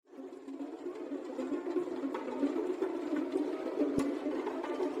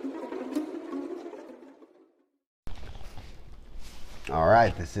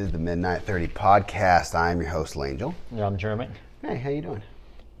right, this is the Midnight 30 podcast. I'm your host, Langel. Yeah, I'm Jeremy. Hey, how you doing?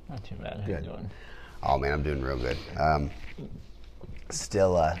 Not too bad. How Good. you doing? Oh man, I'm doing real good.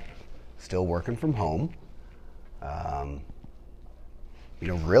 Still working from home.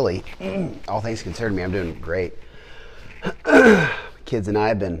 Really, all things considered, I'm doing great. Kids and I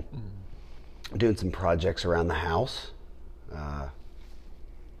have been doing some projects around the house.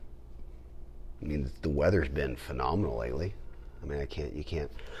 The weather's been phenomenal lately. You can't.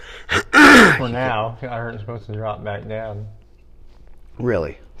 For now, I heard it's supposed to drop back down.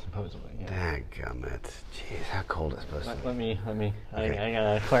 Really? Supposedly, yeah. Dadgummit. Jeez, how cold it's supposed to be. Let me. Okay. I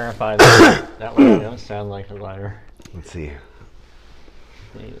gotta clarify that. That way I don't sound like a liar. Let's see.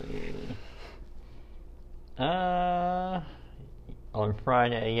 On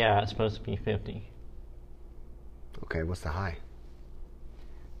Friday, yeah, it's supposed to be 50. Okay, what's the high?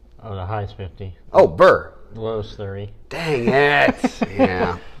 Oh, the high's 50. Oh, Burr. The low's 30. Dang it.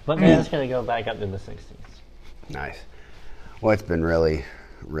 Yeah. But then it's gonna go back up to the 60s. Nice. Well, it's been really,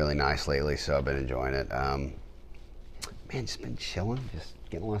 really nice lately, so I've been enjoying it. Just been chilling, just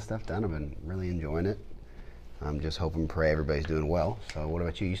getting a lot of stuff done. I've been really enjoying it. I'm just hoping and pray everybody's doing well. So what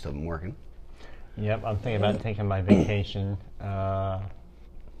about you? You still been working? Yep, I'm thinking about taking my vacation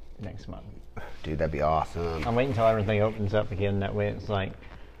next month. Dude, that'd be awesome. I'm waiting until everything opens up again. That way it's like,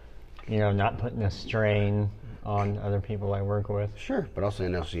 not putting a strain on other people I work with. Sure, but also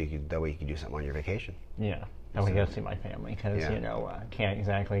that way you could do something on your vacation. Yeah, and we go see my family because, I can't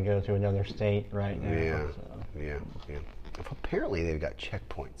exactly go to another state right now. Yeah, so. yeah. Apparently they've got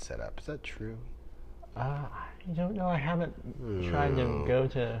checkpoints set up. Is that true? I don't know. I haven't tried to go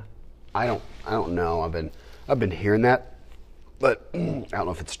to. I don't know. I've been hearing that, but I don't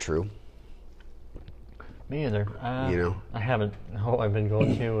know if it's true. Me either. I haven't. All I've been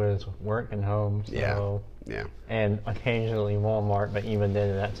going to is work and home. So, yeah. And occasionally Walmart, but even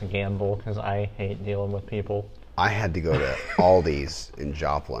then that's a gamble because I hate dealing with people. I had to go to Aldi's in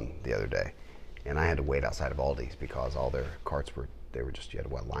Joplin the other day, and I had to wait outside of Aldi's because all their carts you had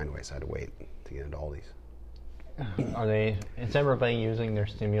to line away, so I had to wait to get into Aldi's. Is everybody using their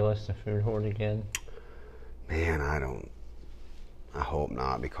stimulus to food hoard again? Man, I hope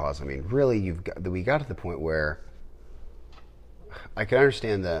not, because really we got to the point where I can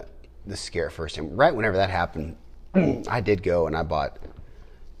understand the scare at first, and right whenever that happened, I did go and I bought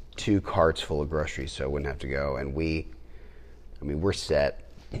 2 carts full of groceries so I wouldn't have to go, and we're set.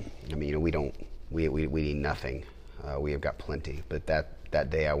 We need nothing. We have got plenty, but that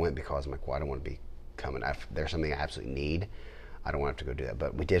day I went because I'm like, well, I don't want to be coming. There's something I absolutely need. I don't want to have to go do that.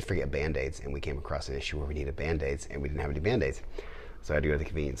 But we did forget Band-Aids, and we came across an issue where we needed Band-Aids, and we didn't have any Band-Aids. So I had to go to the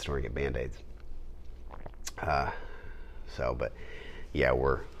convenience store and get Band-Aids. But yeah,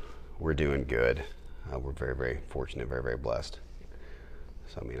 we're doing good. We're very, very fortunate, very, very blessed.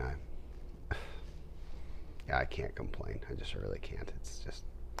 So I can't complain. I just really can't. It's just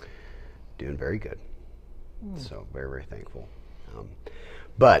doing very good. So very, very thankful.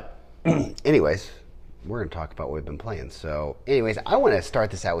 But anyways, we're going to talk about what we've been playing. So anyways, I want to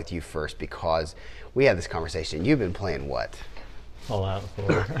start this out with you first because we had this conversation. You've been playing what? Fallout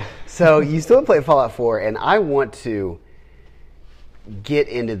 4. So you still play Fallout 4, and I want to get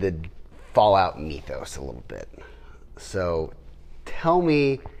into the Fallout mythos a little bit. So tell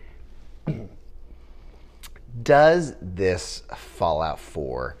me, does this Fallout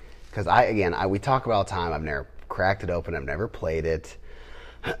 4, because we talk about all the time, I've never cracked it open, I've never played it.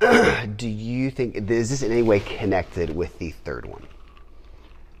 Do you think, is this in any way connected with the third one?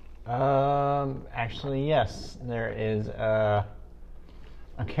 Actually, yes. There is a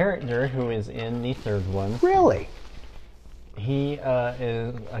character who is in the third one. Really? He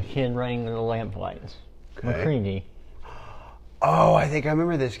is a kid running the lamplights. Okay. MacCready. Oh, I think I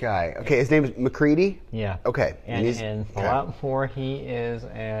remember this guy. Okay, his name is MacCready? Yeah. Okay. And in Fallout 4, he is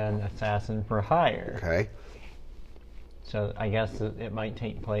an assassin for hire. Okay. So I guess it might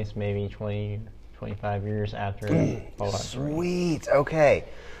take place maybe 20, 25 years after Fallout 3. Sweet. Okay.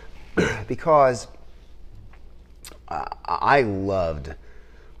 Because I loved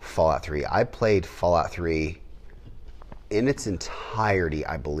Fallout 3. I played Fallout 3 in its entirety,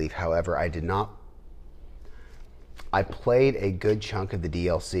 I believe. However, I played a good chunk of the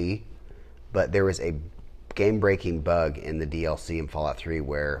DLC, but there was a game-breaking bug in the DLC in Fallout 3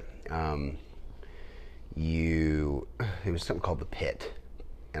 where it was something called the pit,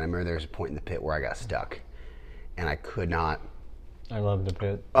 and I remember there was a point in the pit where I got stuck, and I could not. I love the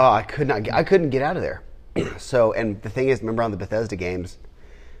pit. Oh, I couldn't get out of there. So, and the thing is, remember on the Bethesda games,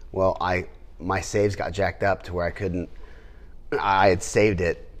 well, my saves got jacked up to where I couldn't. I had saved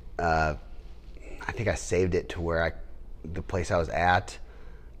it. I think I saved it to where the place I was at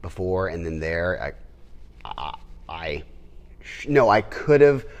before, and then there, no, I could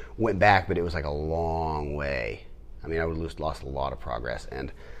have went back, but it was like a long way. I mean, I would have lost a lot of progress,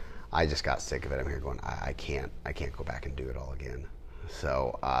 and I just got sick of it. I'm here going, I can't go back and do it all again.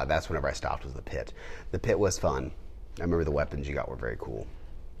 So that's whenever I stopped, was the pit. The pit was fun. I remember the weapons you got were very cool.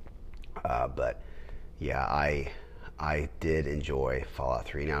 But yeah, I did enjoy Fallout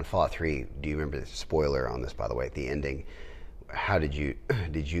 3. Now in Fallout 3, do you remember the spoiler on this, by the way, at the ending? How did you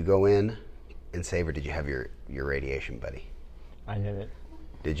go in and save, or did you have your radiation buddy? I did it.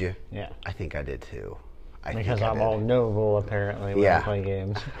 Did you? Yeah. I think I did too. Because I'm all noble, apparently, when I play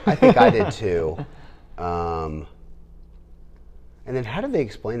games. I think I did too. And then how did they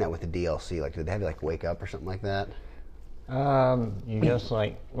explain that with the DLC? Like, did they have you like wake up or something like that? You just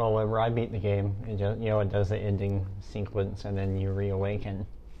whenever I beat the game, it just, it does the ending sequence, and then you reawaken,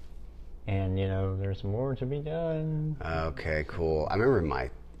 and there's more to be done. Okay, cool. I remember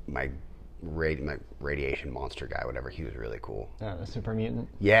my radiation monster guy, whatever. He was really cool. The super mutant.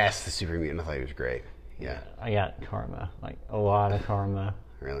 Yes, the super mutant. I thought he was great. Yeah. I got karma, like a lot of karma.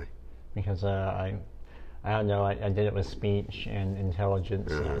 Really? Because I don't know. I did it with speech and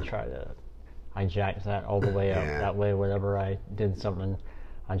intelligence, and I tried to. I jacked that all the way up. That way, whenever I did something,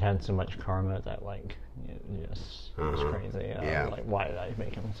 I'd had so much karma that it was crazy. Like, why did I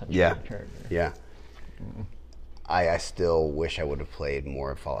make him such a good character? Yeah. I still wish I would have played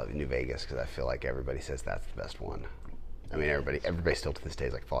more of Fallout New Vegas, because I feel like everybody says that's the best one. I mean, everybody still to this day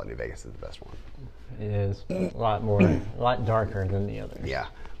is like Fallout New Vegas is the best one. It is a lot darker than the others. Yeah,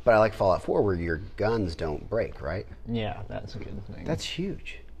 but I like Fallout 4 where your guns don't break, right? Yeah, that's a good thing. That's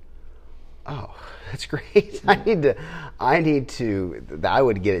huge. Oh, that's great. I need to. I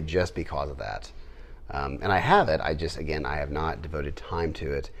would get it just because of that, and I have it. I have not devoted time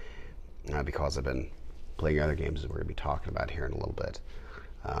to it because I've been playing other games that we're going to be talking about here in a little bit.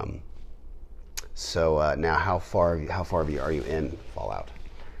 So now, how far are you in Fallout?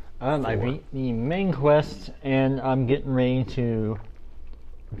 I beat the main quest, and I'm getting ready to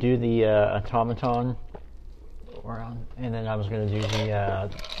do the automaton, and then I was going to do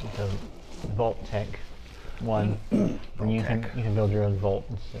the Vault Tech one. And you can build your own vault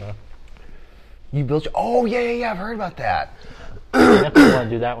and stuff. You built your... Oh, yeah, I've heard about that. I definitely want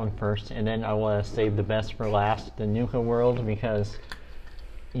to do that one first, and then I want to save the best for last, the Nuka World, because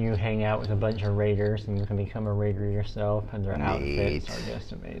you hang out with a bunch of raiders, and you can become a raider yourself, and their outfits are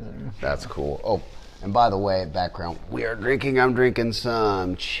just amazing. That's cool. Oh, and by the way, background, I'm drinking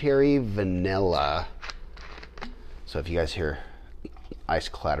some cherry vanilla. So if you guys hear ice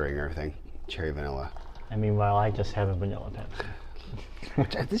clattering and everything, cherry vanilla. And meanwhile, I just have a vanilla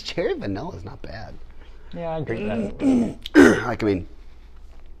Pepsi. This cherry vanilla is not bad. Yeah, I drink that.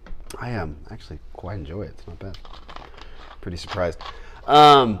 I actually quite enjoy it. It's not bad. Pretty surprised.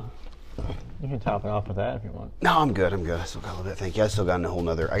 You can top it off with that if you want. No, I'm good. I still got a little bit. Thank you. I still got a whole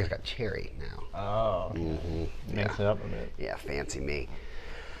nother. I just got cherry now. Oh. Mm-hmm. Mix it up a bit. Yeah, fancy me.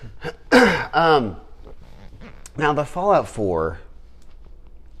 Now the Fallout 4.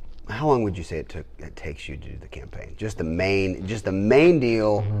 How long would you say it takes you to do the campaign? Just the main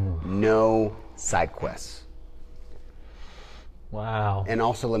deal. No side quests. Wow. And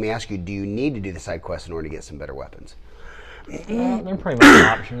also, let me ask you: do you need to do the side quests in order to get some better weapons? They're pretty much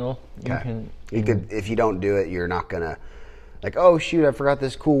optional. Okay. You could, if you don't do it, you're not gonna, like, oh shoot, I forgot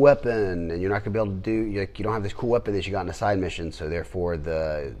this cool weapon, and you're not gonna be able to do. You don't have this cool weapon that you got in a side mission, so therefore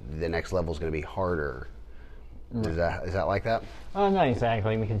the next level is gonna be harder. Is that like that? Not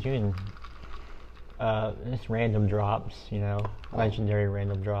exactly, because you can. It's random drops, legendary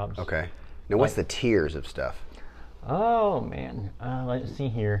random drops. Okay. Now, what's the tiers of stuff? Oh man, let's see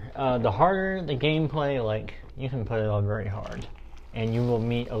here. The harder the gameplay, you can put it on very hard, and you will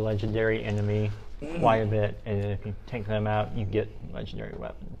meet a legendary enemy quite a bit, and if you take them out, you get legendary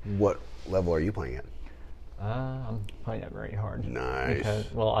weapon. What level are you playing at? I'm playing it very hard. Nice. Because,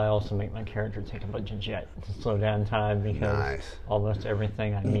 I also make my character take a bunch of jet to slow down time, because almost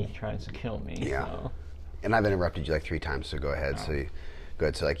everything I meet tries to kill me. Yeah. So. And I've interrupted you 3 times, so go ahead. Oh. Go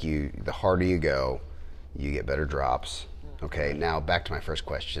ahead. So the harder you go, you get better drops. Okay. Now back to my first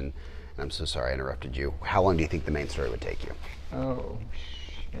question. And I'm so sorry I interrupted you. How long do you think the main story would take you? Oh,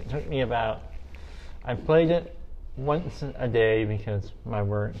 it took me I played it once a day because of my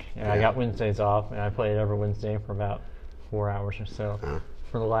work, and I got Wednesdays off, and I played it every Wednesday for about 4 hours or so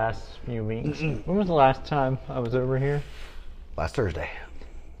for the last few weeks. When was the last time I was over here? Last Thursday.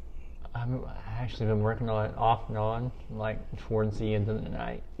 I've actually been working on it off and on, towards the end of the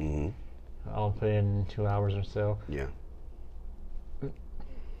night. Mm-hmm. I'll put in 2 hours or so. Yeah. It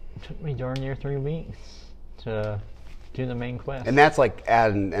took me darn near 3 weeks to do the main quest. And that's like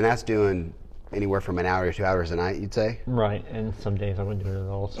adding, and that's doing anywhere from an hour to 2 hours a night, you'd say? Right, and some days I wouldn't do it at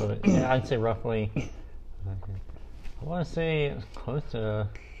all. So yeah, I'd say roughly, I want to say it's close to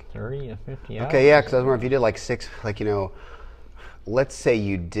 30 to 50 hours. Okay, yeah, because I was wondering if you did like 6, like, you know, let's say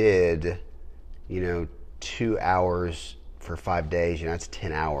you did, you know, 2 hours for 5 days, you know, that's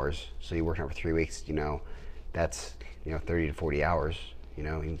 10 hours. So you worked on it for 3 weeks, you know, that's, you know, 30 to 40 hours, you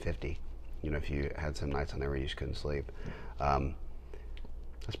know, even 50. You know, if you had some nights on there where you just couldn't sleep.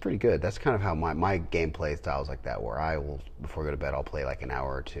 That's pretty good. That's kind of how my gameplay style is like that, where I will, before I go to bed, I'll play like an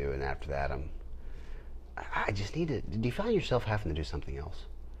hour or two, and after that, I just need to. Do you find yourself having to do something else?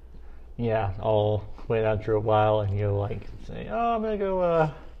 Yeah, I'll wait after a while and go like say, oh, I'm gonna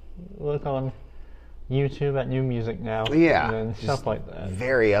go look on YouTube at new music now. Yeah, and stuff like that.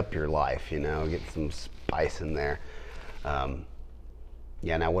 Vary up your life, you know, get some spice in there.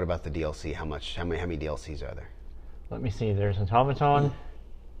 Yeah. Now, what about the DLC? How many DLCs are there? Let me see. There's Automaton,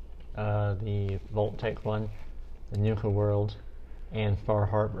 the Vault-Tec one, the Nuka World, and Far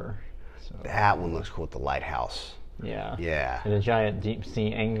Harbor. So, that one looks cool with the lighthouse. Yeah. Yeah. And the giant deep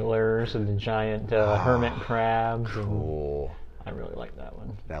sea anglers and the giant hermit crabs. Cool. I really like that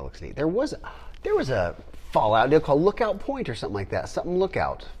one. That looks neat. There was a Fallout deal called Lookout Point or something like that. Something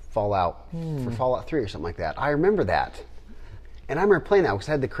Lookout Fallout for Fallout 3 or something like that. I remember that. And I remember playing that because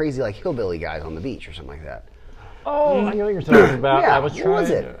I had the crazy like hillbilly guys on the beach or something like that. Oh, I know what you're talking about. Yeah, I was what trying. was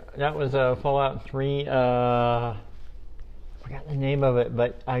it? That was Fallout 3. Forgot the name of it,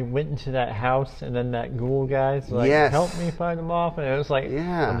 but I went into that house and then that ghoul guy's like, Yes. help me fight them off, and it was like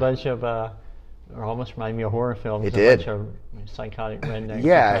Yeah. a bunch of, or almost reminded me of horror films. It a did. bunch of psychotic rednecks.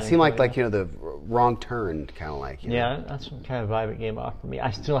 Yeah, it trying to seemed like kill like you know the wrong turn kind of like. You know? Yeah, that's what kind of vibe it gave off for me. I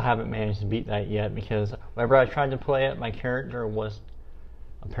still haven't managed to beat that yet because whenever I tried to play it, my character was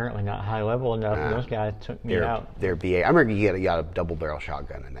apparently not high level enough, and those guys took me out. Their BA. I remember you got a double barrel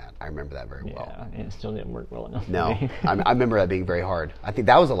shotgun in that. I remember that very well. Yeah, and it still didn't work well enough. No, for me. I remember that being very hard. I think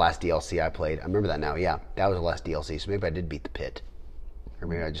that was the last DLC I played. I remember that now. Yeah, that was the last DLC. So maybe I did beat the pit, or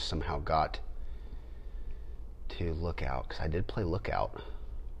maybe I just somehow got to Lookout because I did play Lookout.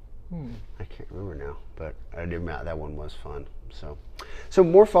 I can't remember now, but I did remember that one was fun. So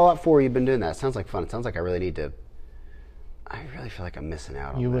more Fallout 4. You've been doing that. Sounds like fun. It sounds like I really need to. I really feel like I'm missing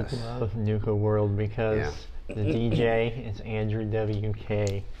out on You this. would love Nuka World because the DJ is Andrew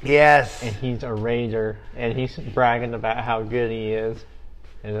WK. Yes. And he's a raider, and he's bragging about how good he is.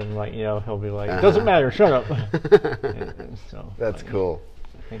 And then, like, you know, he'll be like, doesn't matter, shut up. and so, That's cool.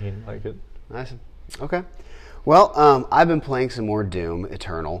 I think he'd like it. Nice. Okay. Well, I've been playing some more Doom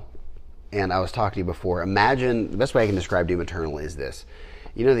Eternal, and I was talking to you before. Imagine, the best way I can describe Doom Eternal is this.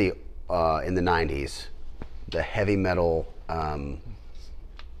 You know, in the 90s, the heavy metal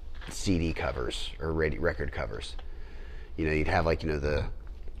CD covers or record covers. You know, you'd have like, you know, the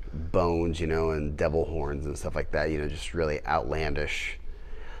Bones, you know, and Devil Horns and stuff like that, you know, just really outlandish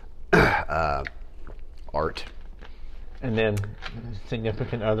art. And then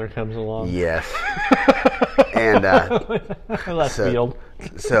significant other comes along. Yes. And Left field.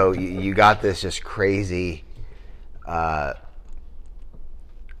 So you got this just crazy, I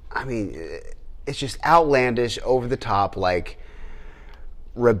mean, it's just outlandish, over the top, like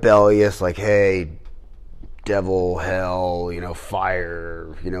rebellious, like, hey, devil, hell, you know,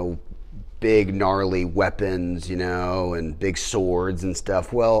 fire, you know, big gnarly weapons, you know, and big swords and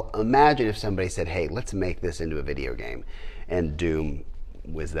stuff. Well, imagine if somebody said, hey, let's make this into a video game. And Doom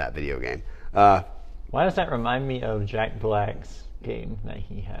was that video game. Why does that remind me of Jack Black's game that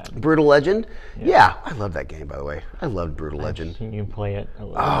he had? Brutal Legend? Yeah, I love that game, by the way. I loved Brutal Legend. I've seen you play it a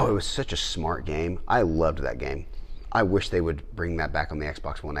little Oh, bit. it was such a smart game. I loved that game. I wish they would bring that back on the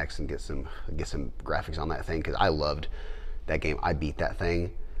Xbox One X and get some graphics on that thing, because I loved that game. I beat that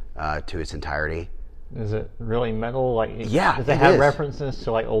thing to its entirety. Is it really metal? Like, Yeah, does it it have is. references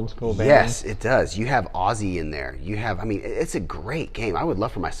to like old school bands? Yes, it does. You have Ozzy in there. You have, I mean, it's a great game. I would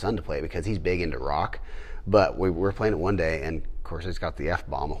love for my son to play it because he's big into rock. But we were playing it one day, and of course it's got the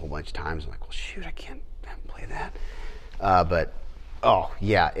F-bomb a whole bunch of times. I'm like, well, shoot, I can't play that. But oh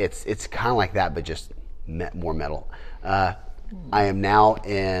yeah, it's kind of like that, but just more metal. I am now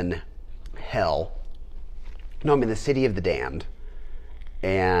in hell. No, I'm in the city of the damned,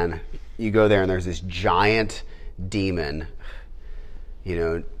 and you go there, and there's this giant demon, you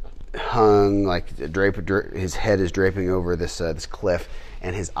know, hung like his head is draping over this cliff,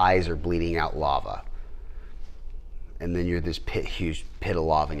 and his eyes are bleeding out lava. And then you're this huge pit of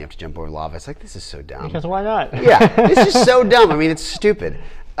lava, and you have to jump over lava. It's like, this is so dumb. Because why not? Yeah, it's just so dumb. I mean, it's stupid.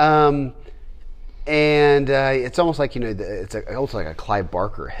 And it's almost like it's almost like a Clive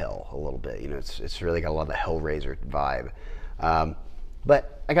Barker hell a little bit. It's really got a lot of the Hellraiser vibe.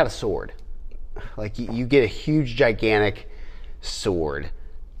 But I got a sword. Like you get a huge, gigantic sword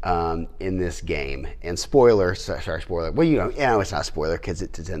in this game. And spoiler. Well, it's not a spoiler because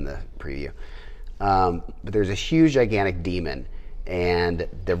it's in the preview. But there's a huge, gigantic demon, and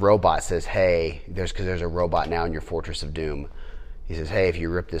the robot says, "Hey, because there's a robot now in your Fortress of Doom." He says, "Hey, if you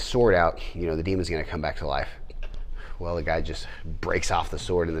rip this sword out, the demon's going to come back to life." Well, the guy just breaks off the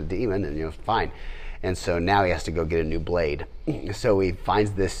sword and the demon, and fine. And so now he has to go get a new blade. So he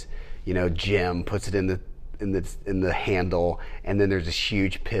finds this, gem, puts it in the handle, and then there's this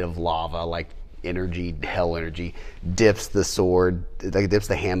huge pit of lava, like hell energy, dips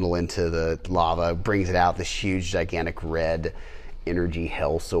the handle into the lava, brings it out, this huge, gigantic red energy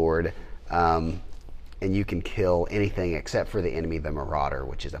hell sword. And you can kill anything except for the enemy, the Marauder,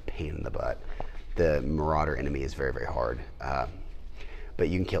 which is a pain in the butt. The Marauder enemy is very, very hard. But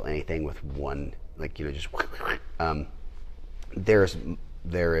you can kill anything with one, just...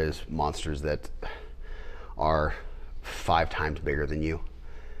 there is monsters that are 5 times bigger than you,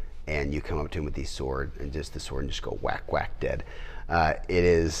 and you come up to them with the sword and just go whack, whack, dead.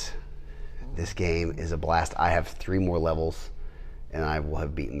 This game is a blast. I have 3 more levels, and I will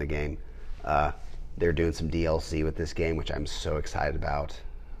have beaten the game. They're doing some DLC with this game, which I'm so excited about.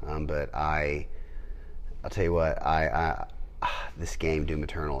 But I'll tell you what, this game, Doom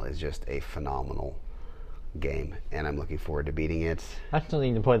Eternal, is just a phenomenal game, and I'm looking forward to beating it. I still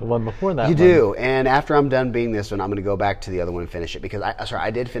need to play the one before that. You do, and after I'm done beating this one, I'm going to go back to the other one and finish it, because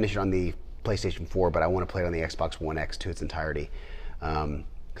I did finish it on the PlayStation 4, but I want to play it on the Xbox One X to its entirety, because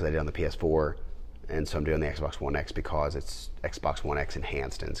I did it on the PS4. And so I'm doing the Xbox One X because it's Xbox One X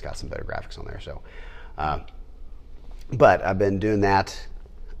enhanced and it's got some better graphics on there. So, but I've been doing that.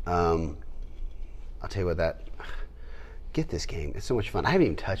 I'll tell you what, get this game. It's so much fun. I haven't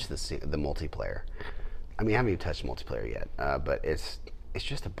even touched the multiplayer. I haven't even touched multiplayer yet. But it's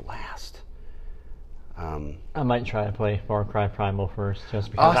just a blast. I might try to play Far Cry Primal first, just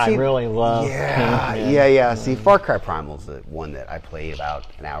because I really love. Yeah. See, Far Cry Primal is the one that I played about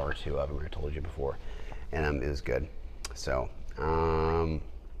an hour or 2 of, and I told you before, and it was good. So,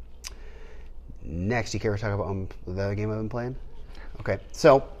 next, you care to talk about the game I've been playing? Okay,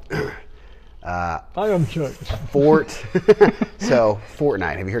 so I am sure.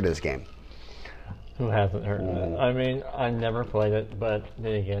 Fortnite. Have you heard of this game? Who hasn't heard of it? I never played it, but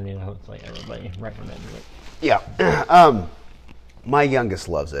then again, it's like everybody recommended it. Yeah. My youngest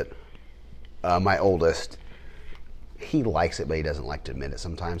loves it. My oldest, he likes it, but he doesn't like to admit it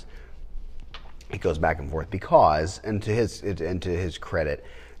sometimes. It goes back and forth because, and to his credit,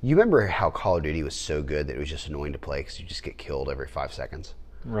 you remember how Call of Duty was so good that it was just annoying to play because you just get killed every 5 seconds?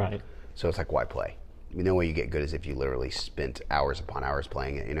 Right. So it's like, why play? The only way you get good is if you literally spent hours upon hours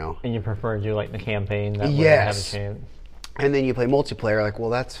playing it, And you prefer to do like the campaign that way you have a chance. And then you play multiplayer, like, well,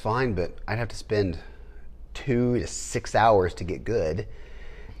 that's fine, but I'd have to spend 2 to 6 hours to get good.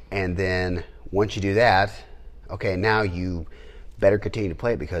 And then once you do that, okay, now you better continue to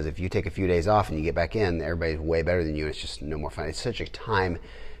play it, because if you take a few days off and you get back in, everybody's way better than you, and it's just no more fun. It's such a time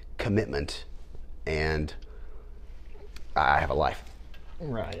commitment, and I have a life.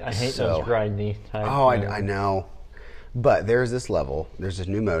 Right, I hate those grindy type. Oh, I know. But there's this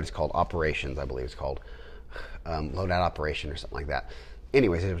new mode, it's called Operations, I believe it's called. Loadout Operation or something like that.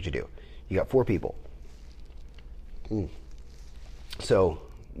 Anyways, here's what you do. You got 4 people. So,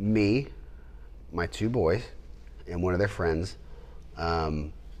 me, my 2 boys, and one of their friends,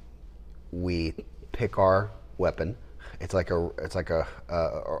 we pick our weapon. It's like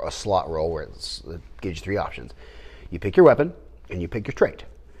a slot roll where it gives you 3 options. You pick your weapon, and you pick your trait.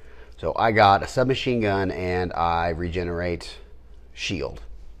 So I got a submachine gun, and I regenerate shield.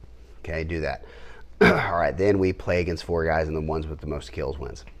 Okay, do that. All right, then we play against 4 guys, and the ones with the most kills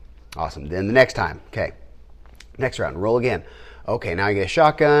wins. Awesome. Then the next time, okay, next round, roll again. Okay, now I get a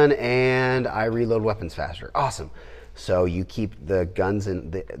shotgun, and I reload weapons faster. Awesome. So you keep the guns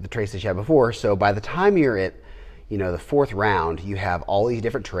and the traits that you had before. So by the time you're at, the 4th round, you have all these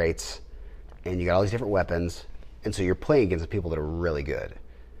different traits, and you got all these different weapons. And so you're playing against the people that are really good.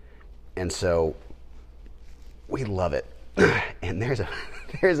 And so we love it. And there's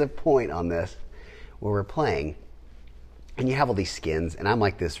a point on this where we're playing, and you have all these skins, and I'm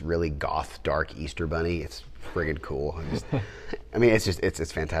like this really goth, dark Easter bunny. It's friggin' cool.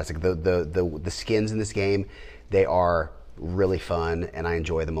 It's fantastic. The skins in this game, they are really fun, and I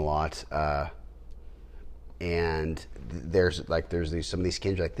enjoy them a lot. And there's some of these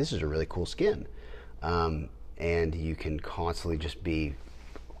skins, you're like, this is a really cool skin. And you can constantly just be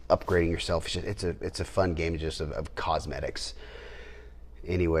upgrading yourself. It's a fun game just of cosmetics.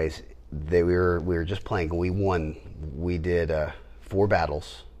 Anyways, we were just playing. We won. We did 4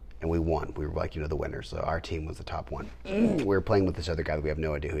 battles and we won. We were like the winners. So our team was the top one. We were playing with this other guy that we have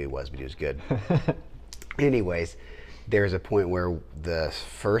no idea who he was, but he was good. Anyways, there's a point where the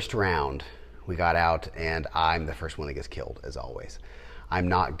first round we got out and I'm the first one that gets killed, as always. I'm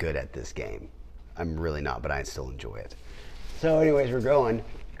not good at this game. I'm really not, but I still enjoy it. So anyways, we're going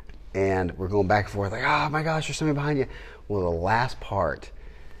back and forth like, oh my gosh, there's somebody behind you. Well, the last part,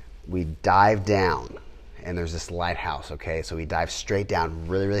 we dive down and there's this lighthouse, okay? So we dive straight down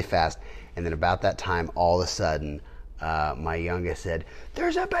really, really fast. And then about that time, all of a sudden, my youngest said,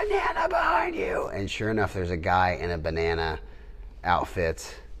 there's a banana behind you. And sure enough, there's a guy in a banana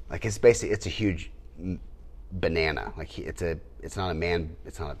outfit. Like it's a huge banana. Like it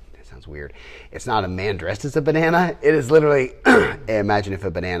sounds weird. It's not a man dressed as a banana. It is literally, imagine if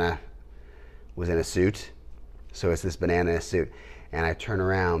a banana was in a suit. So it's this banana in a suit. And I turn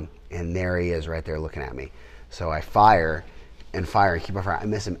around and there he is right there looking at me. So I fire and keep on firing. I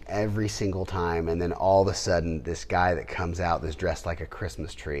miss him every single time. And then all of a sudden, this guy that comes out, that's dressed like a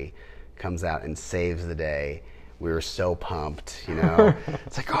Christmas tree, comes out and saves the day. We were so pumped,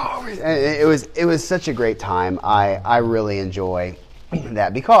 It's like, oh, it was such a great time. I really enjoy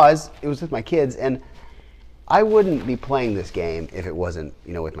that because it was with my kids, and I wouldn't be playing this game if it wasn't,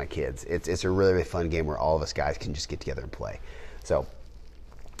 with my kids. It's a really, really fun game where all of us guys can just get together and play. So,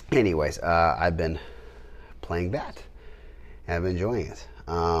 anyways, I've been playing that, and I've been enjoying it.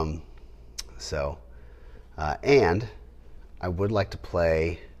 And I would like to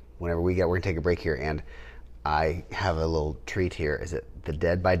play whenever we're going to take a break here, and I have a little treat here. Is it the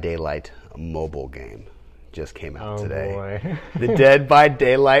Dead by Daylight mobile game? Just came out today. Boy. The Dead by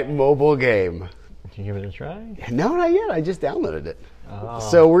Daylight mobile game. Did you give it a try? No, not yet. I just downloaded it. Oh.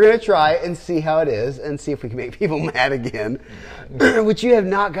 So we're going to try and see how it is and see if we can make people mad again. Which you have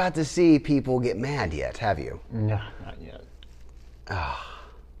not got to see people get mad yet, have you? No, not yet. Oh,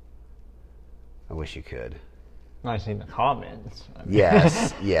 I wish you could. I've seen the comments.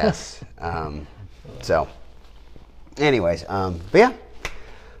 Yes, yes. So, anyways, but yeah.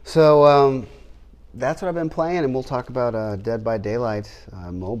 So, that's what I've been playing, and we'll talk about Dead by Daylight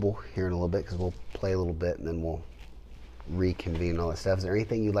mobile here in a little bit, because we'll play a little bit, and then we'll reconvene all that stuff. Is there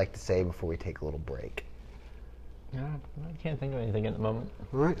anything you'd like to say before we take a little break? No, I can't think of anything at the moment.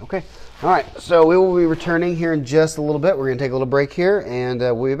 All right, okay. All right, so we will be returning here in just a little bit. We're going to take a little break here, and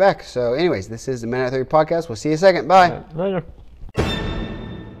we'll be back. So anyways, this is the Midnight 30 Podcast. We'll see you in a second. Bye. Later.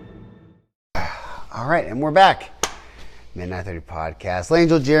 All right, and we're back. Midnight 30 Podcast.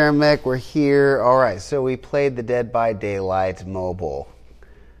 Langel Jeremick, we're here. All right, so we played the Dead by Daylight mobile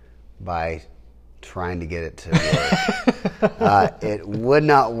by trying to get it to work. It would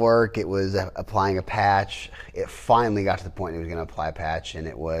not work. It was applying a patch. It finally got to the point it was going to apply a patch, and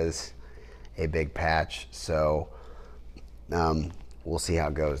it was a big patch. So we'll see how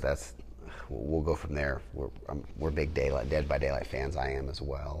it goes. We'll go from there. We're big Dead by Daylight fans. I am as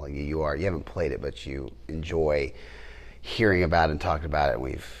well. You are. You haven't played it, but you enjoy hearing about it and talking about it.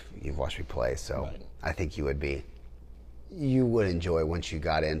 And you've watched me play, so right. I think you would enjoy once you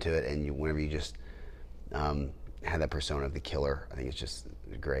got into it, and whenever you just had that persona of the killer. I think it's just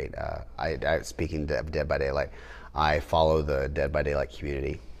great. Speaking of Dead by Daylight, I follow the Dead by Daylight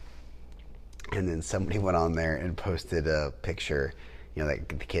community, and then somebody went on there and posted a picture. Like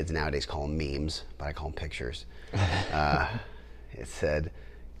the kids nowadays call them memes, but I call them pictures. It said,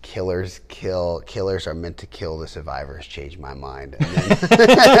 Killers are meant to kill the survivors. Changed my mind.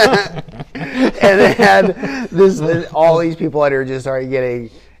 And they had all these people out here just started getting,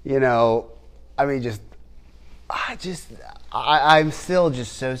 I'm still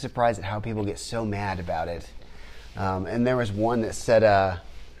just so surprised at how people get so mad about it. And there was one that said,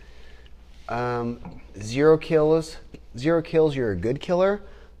 0 kills, you're a good killer.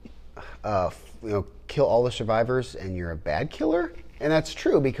 Kill all the survivors and you're a bad killer. And that's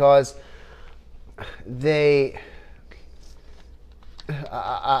true because I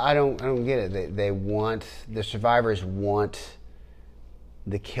don't get it. The survivors want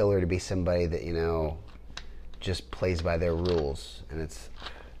the killer to be somebody that, just plays by their rules. And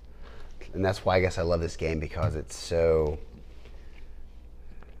that's why I guess I love this game, because it's so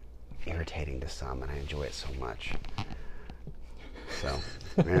irritating to some, and I enjoy it so much. So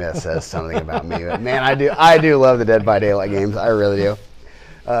maybe that says something about me. But man, I do love the Dead by Daylight games. I really do.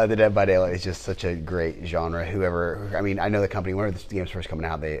 The Dead by Daylight is just such a great genre. I know the company, whenever the game's first coming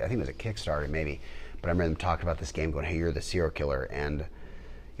out, I think it was a Kickstarter maybe, but I remember them talking about this game going, hey, you're the serial killer, and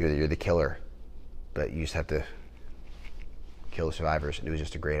you're the killer, but you just have to kill the survivors, and it was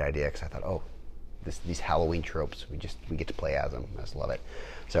just a great idea because I thought, oh, these Halloween tropes, we get to play as them. I just love it.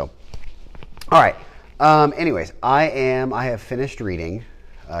 So, all right. Anyways, I have finished reading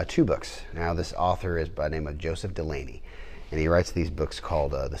 2 books. Now, this author is by the name of Joseph Delaney, and he writes these books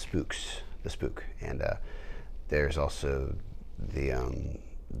called The Spook, and there's also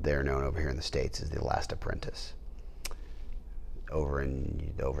they're known over here in the States as The Last Apprentice. Over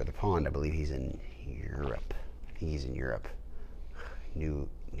the pond, I believe he's in Europe. I think he's in Europe.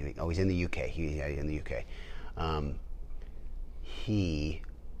 He's in the UK. He's in the UK. He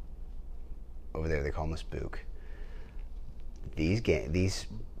over there, they call him The Spook. These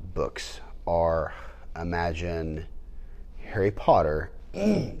books are, imagine Harry Potter,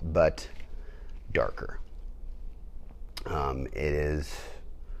 but darker. It is.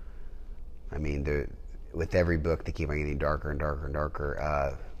 I mean, with every book, they keep on getting darker and darker and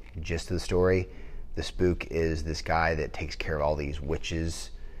darker. Gist of the story: the Spook is this guy that takes care of all these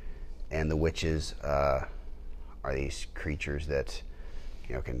witches, and the witches are these creatures that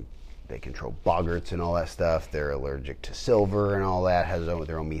they control boggarts and all that stuff. They're allergic to silver and all that. Has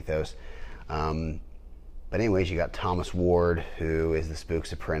their own mythos. But anyways, you got Thomas Ward, who is the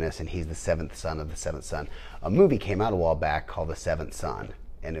Spook's apprentice, and he's the 7th son of the 7th son. A movie came out a while back called The 7th Son,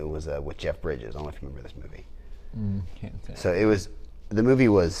 and it was with Jeff Bridges. I don't know if you remember this movie. Can't say. So the movie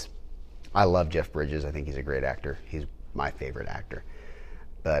was, I love Jeff Bridges. I think he's a great actor. He's my favorite actor.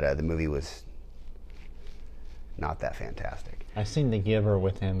 But the movie was not that fantastic. I've seen The Giver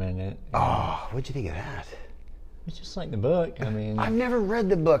with him in it. Oh, what'd you think of that? It's just like the book. I mean, I've never read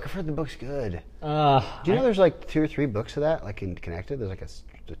the book. I've heard the book's good. Do you know there's like 2 or 3 books of that, like connected? There's like a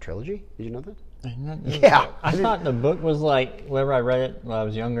trilogy. Did you know that? Yeah. I thought the book was like, whenever I read it when I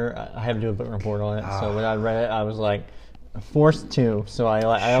was younger, I had to do a book report on it. So when I read it, I was like forced to. So I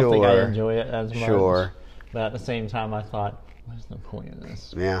don't think I enjoy it as much. Sure. But at the same time, I thought, what's the point of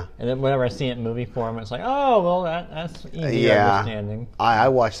this? Yeah. And then whenever I see it in movie form, it's like, oh, well, that's easy understanding. I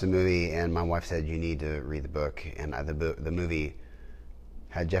watched the movie, and my wife said, you need to read the book. And the movie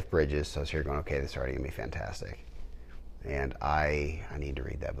had Jeff Bridges, so I was here going, okay, this is already going to be fantastic. And I need to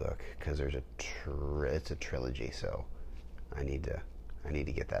read that book because it's a trilogy, so I need to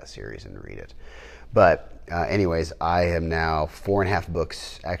get that series and read it. But anyways, I am now 4.5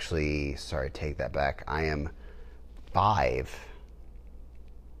 books. Actually, sorry, take that back. I am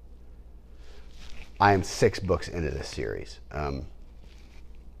 6 books into this series.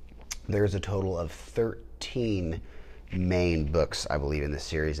 There's a total of 13 main books, I believe, in this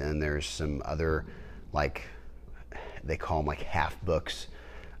series, and there's some other, like, they call them like half books,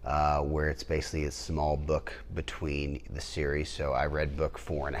 where it's basically a small book between the series. So I read book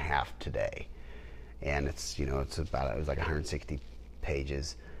 4.5 today, and it was like 160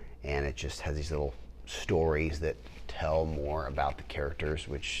 pages, and it just has these little stories that tell more about the characters,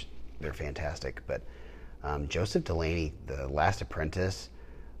 which they're fantastic. But Joseph Delaney, The Last Apprentice,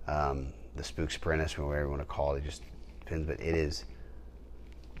 The Spook's Apprentice, whatever you want to call it, it just depends. But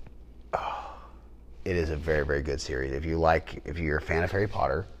it is a very, very good series. If you're a fan of Harry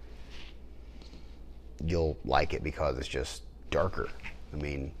Potter, you'll like it because it's just darker. I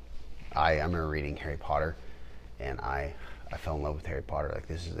mean, I remember reading Harry Potter, and I fell in love with Harry Potter. Like,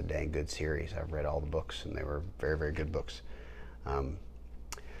 this is a dang good series. I've read all the books, and they were very, very good books.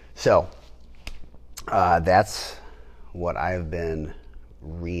 So that's what I've been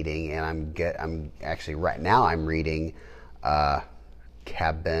reading, and I'm actually right now I'm reading The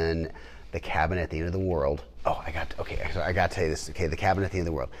Cabin at the End of the World. Oh, I got to tell you this. Okay, The Cabin at the End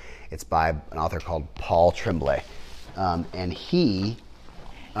of the World. It's by an author called Paul Tremblay, and he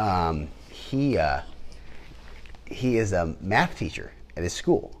is a math teacher at his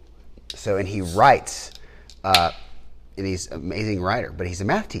school. So, and he writes, and he's an amazing writer, but he's a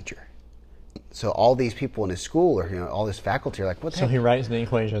math teacher. So all these people in his school, or all this faculty, are like, "What the heck?" So he writes the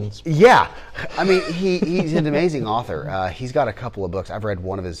equations. Yeah, I mean, he's an amazing author. He's got a couple of books. I've read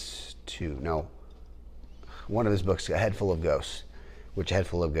one of his books, A Head Full of Ghosts, which A Head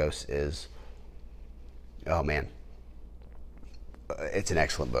Full of Ghosts is, oh man, it's an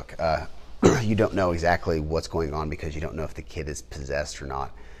excellent book. You don't know exactly what's going on because you don't know if the kid is possessed or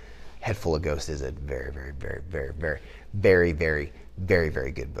not. Head Full of Ghosts is a very, very, very, very, very, very, very, very,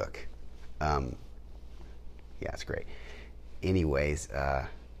 very good book. Yeah, it's great. Anyways,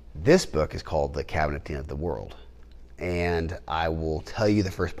 this book is called The Cabin at the End of the World, and I will tell you the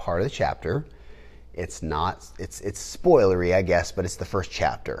first part of the chapter. It's spoilery, I guess, but it's the first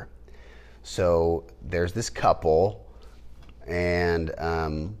chapter. So there's this couple, and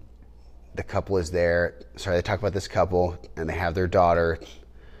the couple is there. Sorry, they talk about this couple, and they have their daughter.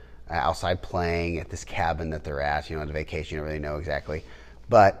 outside playing at this cabin that they're at, on a vacation. You don't really know exactly.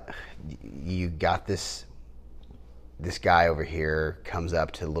 But you got this guy over here comes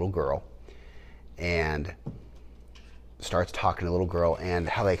up to the little girl and starts talking to the little girl, and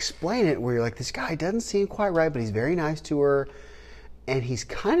how they explain it, where you're like, this guy doesn't seem quite right, but he's very nice to her, and he's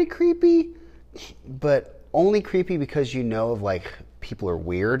kind of creepy, but only creepy because of like people are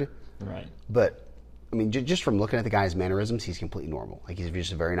weird. Right. But I mean, just from looking at the guy's mannerisms, he's completely normal. Like, he's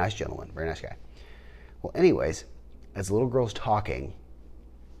just a very nice gentleman, very nice guy. Well, anyways, as the little girl's talking,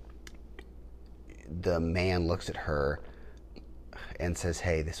 the man looks at her and says,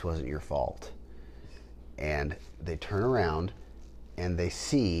 hey, this wasn't your fault. And they turn around and they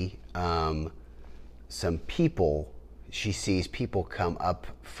see some people. She sees people come up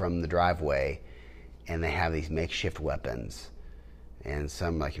from the driveway, and they have these makeshift weapons. And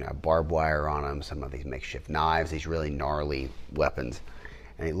some, like, have barbed wire on them, some of these makeshift knives, these really gnarly weapons.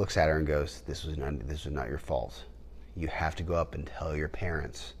 And he looks at her and goes, this was not your fault. You have to go up and tell your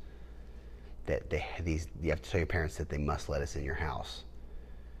parents that you have to tell your parents that they must let us in your house.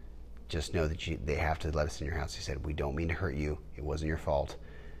 Just know that they have to let us in your house. He said, we don't mean to hurt you. It wasn't your fault,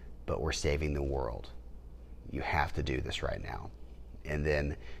 but we're saving the world. You have to do this right now. And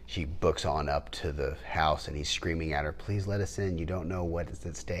then she books on up to the house, and he's screaming at her, please let us in. You don't know what is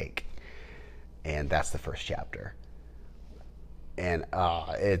at stake. And that's the first chapter. And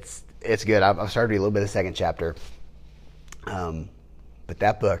it's good. I've started to read a little bit of the second chapter. But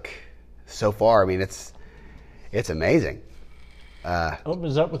that book, so far, I mean, it's amazing.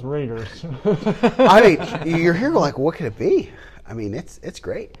 Opens up with Raiders. I mean, you're here like, what could it be? I mean, it's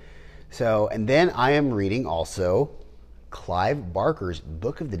great. So, and then I am reading also Clive Barker's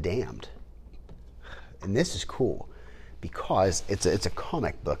Book of the Damned. And this is cool because it's a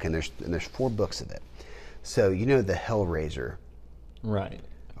comic book, and there's 4 books of it. So, the Hellraiser. Right.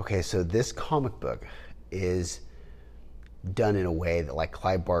 Okay, so this comic book is done in a way that, like,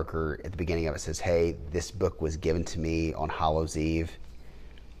 Clive Barker at the beginning of it says, hey, this book was given to me on Hallows Eve.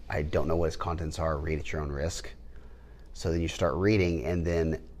 I don't know what its contents are. Read at your own risk. So then you start reading, and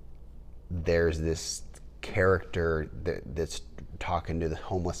then there's this character that's talking to the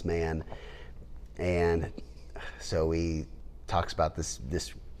homeless man, and so he talks about this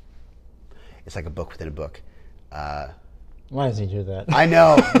it's like a book within a book. Why does he do that? I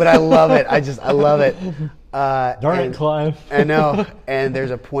know, but I love it. I love it. Darn it, Clive. I know. And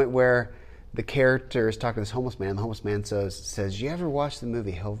there's a point where the character is talking to this homeless man. The homeless man says, you ever watch the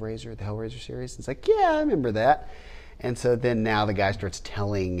movie Hellraiser, the Hellraiser series? And it's like, yeah, I remember that. And so then now the guy starts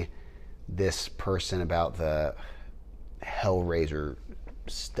telling this person about the Hellraiser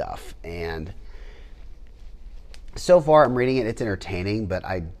stuff. And so far I'm reading it. It's entertaining, but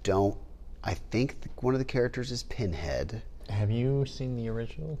I think one of the characters is Pinhead. Have you seen the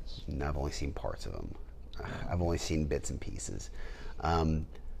originals? No, I've only seen parts of them. I've only seen bits and pieces.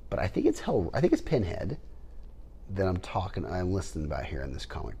 But I think it's Pinhead that I'm listening about here in this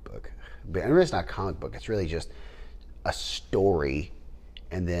comic book. But it's not a comic book. It's really just a story,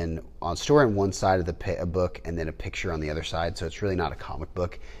 and then on story on one side of the book, and then a picture on the other side. So it's really not a comic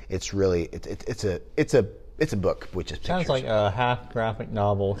book. It's really it's a book which is pictures. Sounds like a half graphic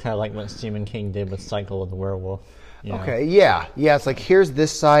novel, kind of like what Stephen King did with Cycle of the Werewolf. Okay, yeah. It's like, here's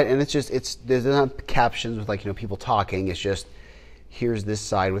this side, and there's not captions with, like, people talking. It's just, here's this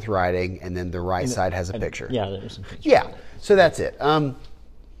side with writing, and then the right side has a picture. Yeah, there's some pictures. Yeah, so that's it. I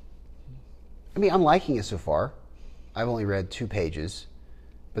mean, I'm liking it so far. I've only read 2 pages,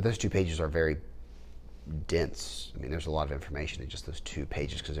 but those 2 pages are very dense. I mean, there's a lot of information in just those 2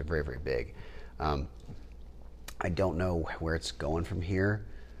 pages because they're very, very big. I don't know where it's going from here,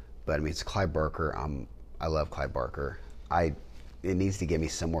 but I mean, it's Clive Barker. I love Clive Barker. It needs to give me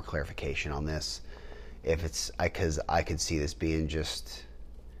some more clarification on this. Because I could see this being just,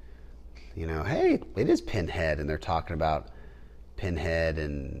 hey, it is Pinhead, and they're talking about Pinhead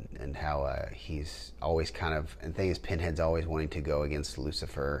and how he's always kind of, and the thing is, Pinhead's always wanting to go against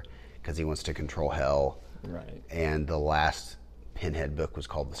Lucifer because he wants to control hell. Right. And the last Pinhead book was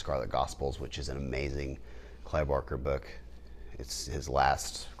called The Scarlet Gospels, which is an amazing Clive Barker book. It's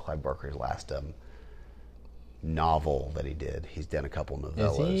Clive Barker's last novel that he did. He's done a couple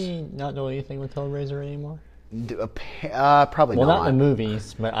novellas. Is he not doing anything with Hellraiser anymore? Probably not. Well, not the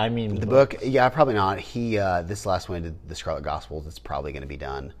movies, but I mean the book. Yeah, probably not. He this last one did The Scarlet Gospels. It's probably going to be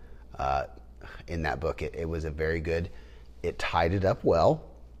done in that book. It was a very good. It tied it up well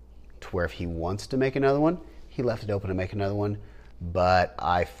to where if he wants to make another one, he left it open to make another one. But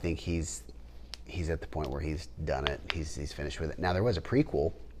I think he's at the point where he's done it. He's finished with it. Now there was a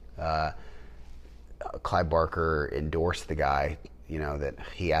prequel. Clive Barker endorsed the guy, that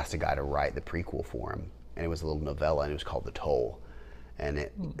he asked a guy to write the prequel for him, and it was a little novella, and it was called The Toll, and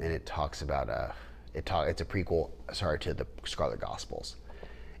it talks about it's a prequel, to the Scarlet Gospels,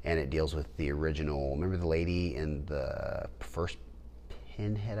 and it deals with the original. Remember the lady in the first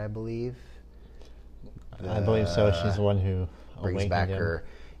Pinhead, I believe. I believe so. She's the one who brings back her.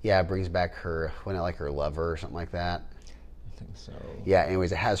 Yeah, brings back her. Wasn't it like her lover or something like that? I think so. Yeah.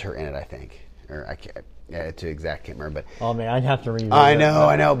 Anyways, it has her in it, I think, or I can't. Yeah, to exact can't remember, but oh man, I'd have to read. I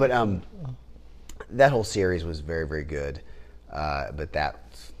know, but that whole series was very, very good. But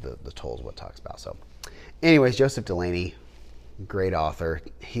that's the Toll is what it talks about. So, anyways, Joseph Delaney, great author.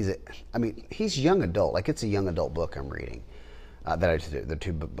 He's young adult. Like, it's a young adult book I'm reading. The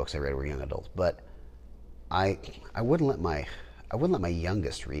two books I read were young adults, but I wouldn't let my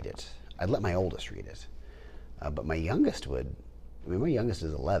youngest read it. I'd let my oldest read it, but my youngest would. I mean, my youngest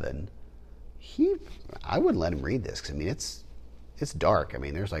is 11. I wouldn't let him read this because, I mean, it's dark. I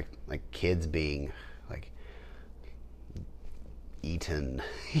mean, there's like kids being like eaten.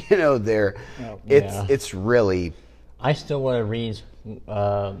 It's really. I still want to read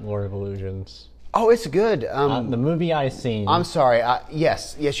Lord of Illusions. Oh, it's good. The movie I've seen. I'm sorry.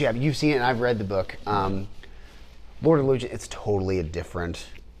 Yes, you have. You've seen it, and I've read the book. Lord of Illusions. It's totally a different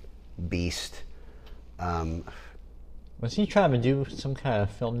beast. Was he trying to do some kind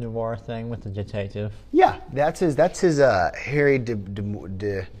of film noir thing with the detective? Yeah, that's his. Harry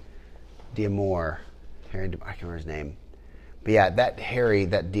D'Amour. I can't remember his name, but yeah,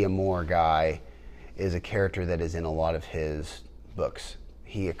 that D'Amour guy, is a character that is in a lot of his books.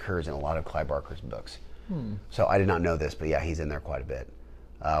 He occurs in a lot of Clive Barker's books. So I did not know this, but yeah, he's in there quite a bit,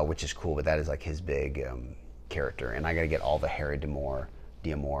 which is cool. But that is like his big character, and I got to get all the Harry D'Amour,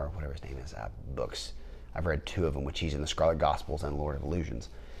 whatever his name is, books. I've read 2 of them, which he's in the Scarlet Gospels and Lord of Illusions.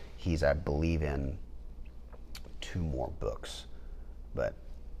 He's, I believe, in 2 more books. But,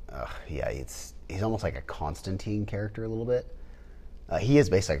 yeah, he's almost like a Constantine character a little bit. He is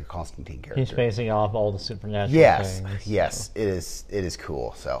basically like a Constantine character. He's basing off all the supernatural things. Yes, it is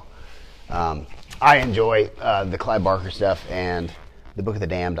cool. So, I enjoy the Clive Barker stuff, and the Book of the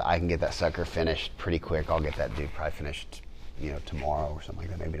Damned. I can get that sucker finished pretty quick. I'll get that dude probably finished tomorrow or something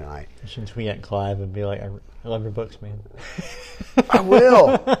like that, maybe tonight. You should tweet at Clive and be like, I love your books, man. I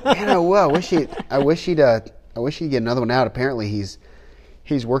will. Man, I will. I wish he'd get another one out. Apparently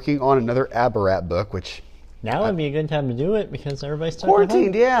he's working on another Abarat book, which now would be a good time to do it because everybody's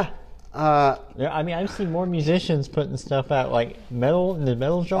quarantined, yeah. I mean, I've seen more musicians putting stuff out, like in the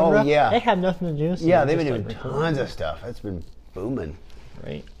metal genre. Oh, yeah. They have nothing to do. So yeah, they've been doing tons of stuff. It's been booming.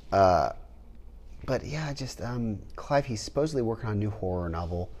 Right. But yeah, Clive, he's supposedly working on a new horror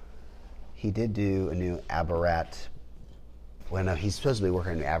novel. He did do a new Abarat. Well, no, he's supposed to be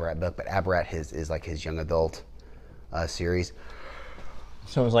working on a new Abarat book, but Abarat is like his young adult series.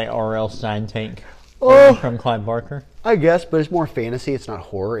 So it's like R.L. Stein take from Clive Barker? I guess, but it's more fantasy. It's not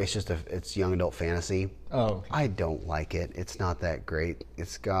horror. It's young adult fantasy. Oh. Okay. I don't like it. It's not that great.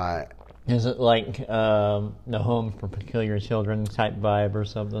 It's got... Is it like the Home for Peculiar Children type vibe or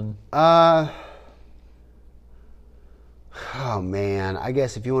something? Oh man, I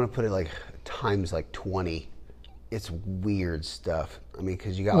guess if you want to put it like times like 20, it's weird stuff. I mean,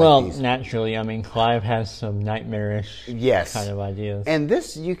 because you got these... naturally, I mean, Clive has some nightmarish kind of ideas. And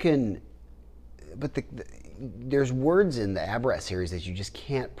this you can, but there's words in the Abarat series that you just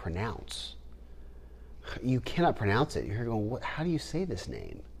can't pronounce. You cannot pronounce it. You're going, how do you say this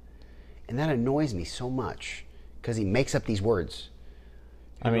name? And that annoys me so much because he makes up these words.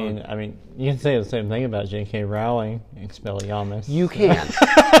 I mean, you can say the same thing about J.K. Rowling, Expelliarmus. You can,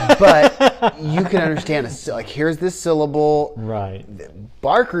 but you can understand. Like, here's this syllable. Right.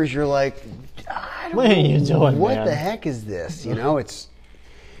 Barker's, you're like, what are you doing, what man? the heck is this?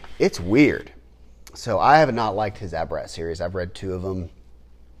 It's weird. So I have not liked his Abarat series. I've read 2 of them.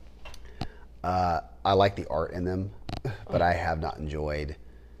 I like the art in them, but I have not enjoyed.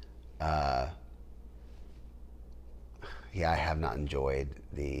 I have not enjoyed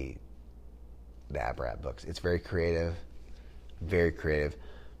the Abarat books. It's very creative,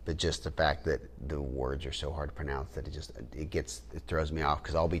 but just the fact that the words are so hard to pronounce that it throws me off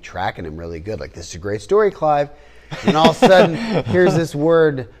because I'll be tracking them really good. Like, this is a great story, Clive, and all of a sudden here's this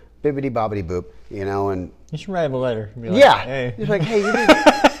word, bibbity bobbity boop, and you should write him a letter. And be like, yeah, hey. He's like, hey,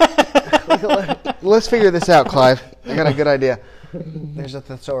 let's figure this out, Clive. I got a good idea. There's a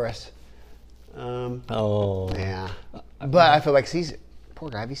thesaurus. Yeah. But I feel like,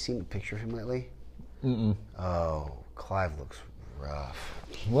 poor guy, have you seen a picture of him lately? Mm-mm. Oh, Clive looks rough.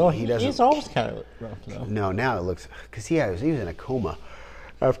 Well, he's always kind of rough, though. No, now it looks, because he was in a coma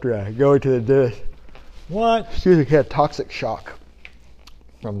after going to the dentist. What? He had toxic shock.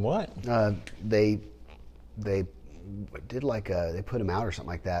 From what? They did they put him out or something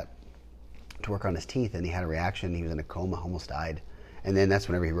like that to work on his teeth, and he had a reaction. He was in a coma, almost died, and then that's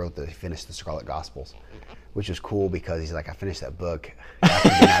whenever he finished the Scarlet Gospels, which was cool because he's like, I finished that book after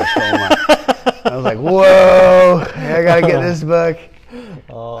being out of coma. I was like, whoa, I gotta get this book.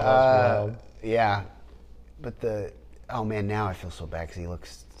 Oh, that's wild. Yeah, but oh man, now I feel so bad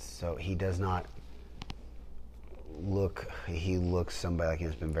because he does not look. He looks somebody like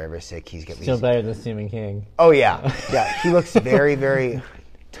he's been very, very sick. He's getting Still better than Stephen King. Oh yeah, yeah. He looks very, very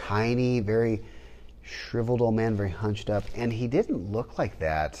tiny, very shriveled old man, very hunched up, and he didn't look like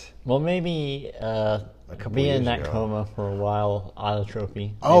that. Well, maybe being in that coma for a while,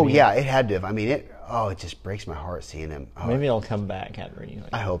 autotrophy. Oh yeah, it had to have. I mean, it just breaks my heart seeing him. Oh, maybe it'll come back after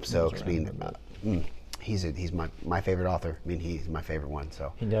I hope so. 'Cause, he's my favorite author. I mean, he's my favorite one.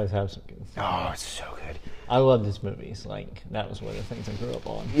 So he does have some good stuff. Oh, it's so good. I loved his movies. Like that was one of the things I grew up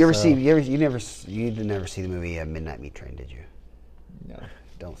on. You never see the movie Midnight Meat Train, did you? No,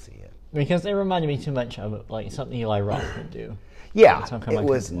 don't see it because they reminded me too much of like something Eli Roth would do. Yeah, it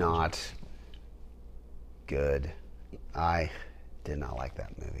was not good. I did not like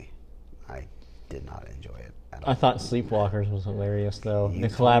that movie. I did not enjoy it at all. I thought Sleepwalkers was hilarious, though. The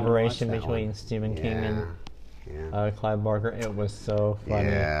collaboration between Stephen King and Clive Barker, it was so funny.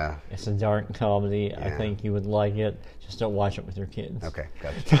 Yeah. It's a dark comedy. Yeah. I think you would like it. Just don't watch it with your kids. Okay,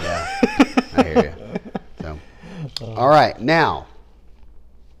 gotcha. Yeah, I hear you. So, all right, now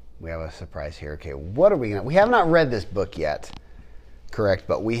we have a surprise here. Okay, what are we gonna? We have not read this book yet. Correct,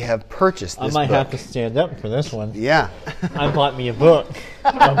 but we have purchased this book. I might have to stand up for this one. Yeah. I bought me a book.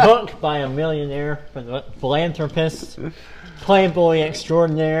 A book by a millionaire, philanthropist, playboy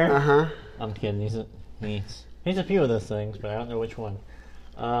extraordinaire. Uh-huh. I'm kidding. He's a few of those things, but I don't know which one.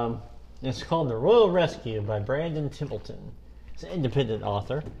 It's called The Royal Rescue by Brandon Templeton. He's an independent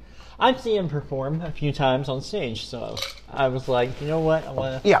author. I've seen him perform a few times on stage, so I was like, you know what? I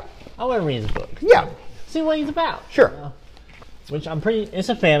want to read his book. Yeah. See what he's about. Sure. Which it's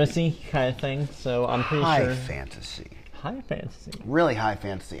a fantasy kind of thing, so I'm pretty sure. High fantasy. High fantasy. Really high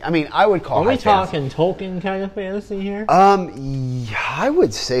fantasy. I mean, I would call it high fantasy. Are we talking Tolkien kind of fantasy here? Yeah, I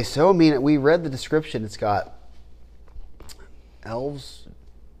would say so. I mean, we read the description. It's got elves,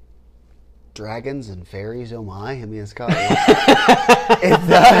 dragons, and fairies. Oh my! I mean, it's got. It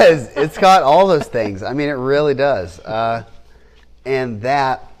does. It's got all those things. I mean, it really does. And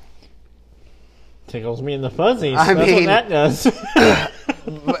that tickles me in the fuzzies. That's what that does.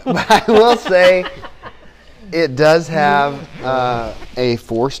 but I will say, it does have a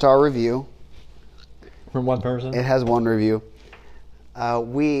 4-star review from one person. It has one review.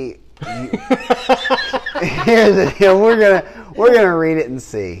 Here's the deal. We're gonna read it and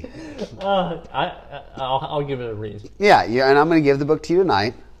see. I'll give it a read. Yeah, and I'm gonna give the book to you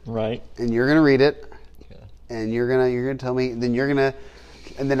tonight. Right. And you're gonna read it. Okay. And you're gonna tell me.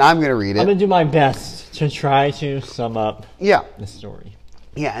 And then I'm gonna read it. I'm gonna do my best to try to sum up. The story.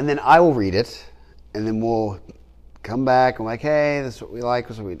 Yeah, and then I will read it, and then we'll come back and like, hey, this is what we like.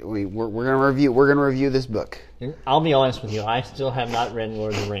 This is what we're gonna review. We're gonna review this book. I'll be honest with you. I still have not read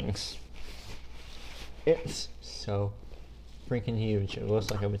Lord of the Rings. It's so freaking huge. It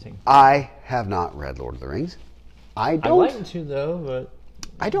looks like everything. I have not read Lord of the Rings. I don't. I'd like to though, but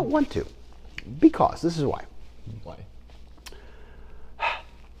I don't want to, because this is why. Why?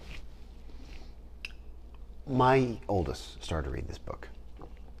 My oldest started to read this book,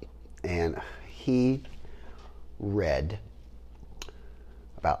 and he read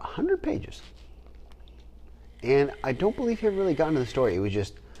about 100 pages. And I don't believe he really got into the story. It was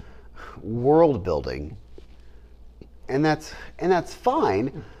just world building, and that's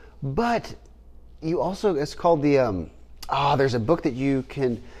fine. But you also, it's called the there's a book that you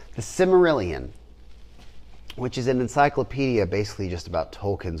can, the Silmarillion, which is an encyclopedia basically just about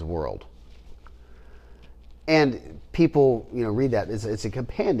Tolkien's world. And people, read that. It's a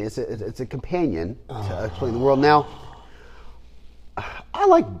companion. It's a companion to explain the world. Now, I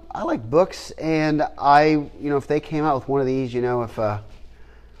like books, and if they came out with one of these, if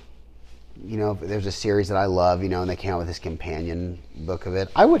there's a series that I love, and they came out with this companion book of it,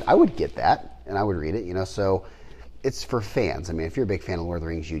 I would get that, and I would read it, So it's for fans. I mean, if you're a big fan of Lord of the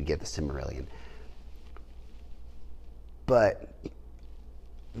Rings, you'd get the Silmarillion. But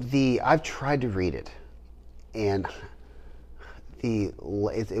I've tried to read it. And the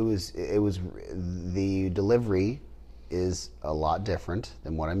delivery is a lot different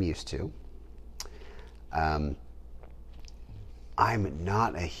than what I'm used to. I'm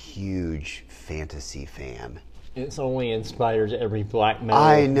not a huge fantasy fan. It's only inspired every black metal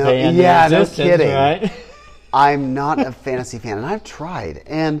I know. band Yeah, in existence, no kidding. Right? I'm not a fantasy fan, and I've tried.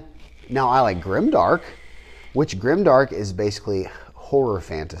 And now I like Grimdark, which Grimdark is basically horror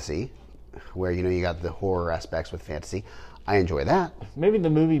fantasy, where you got the horror aspects with fantasy. I enjoy that. Maybe the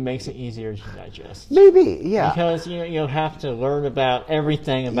movie makes it easier to digest. Maybe, yeah. Because you have to learn about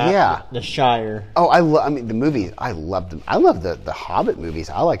everything about the Shire. Oh, I mean, the movies. I loved them. I love the Hobbit movies.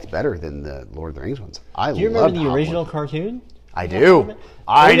 I liked better than the Lord of the Rings ones. Do you remember the original cartoon? I do.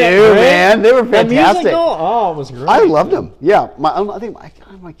 I do, man. They were fantastic. The musical? Oh, it was great. I loved them. Yeah, I think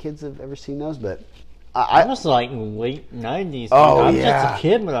my kids have ever seen those, but I was like late 90s. Oh, I was yeah. just a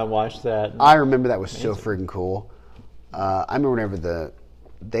kid when I watched that. I remember that was so freaking cool. I remember whenever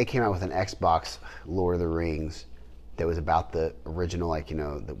they came out with an Xbox Lord of the Rings that was about the original,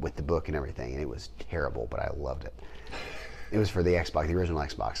 with the book and everything, and it was terrible, but I loved it. It was for the Xbox, the original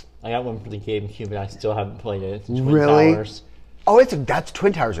Xbox. I got one for the GameCube, but I still haven't played it. It's Twin Really? Towers. Oh, that's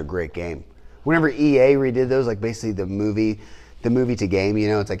Twin Towers is a great game. Whenever EA redid those, like basically the movie to game,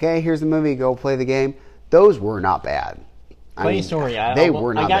 it's like, hey, here's the movie, go play the game. Those were not bad. Funny story. They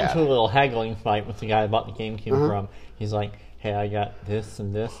were not I got bad. into a little haggling fight with the guy I bought the GameCube from. He's like, "Hey, I got this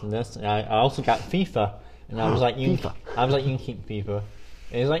and this and this, and I also got FIFA." And I was like, "You can keep FIFA."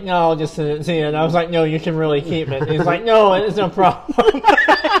 And he's like, "No, I'll just send it to you." And I was like, "No, you can really keep it." And he's like, "No, it's no problem."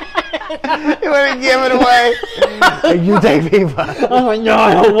 You want to give it away? You take FIFA. I was like, "No,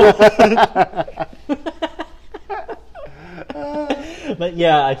 I don't want." But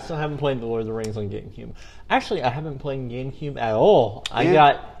yeah, I still haven't played The Lord of the Rings on GameCube. Actually, I haven't played GameCube at all. I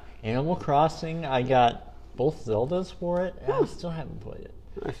got Animal Crossing. I got both Zeldas for it. And I still haven't played it.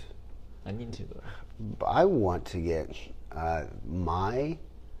 Nice. I need to though. I want to get my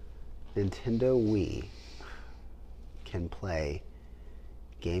Nintendo Wii can play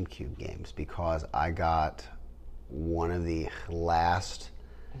GameCube games because I got one of the last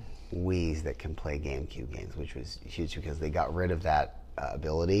Wiis that can play GameCube games, which was huge because they got rid of that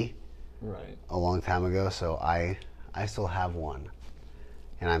ability a long time ago. So I still have one,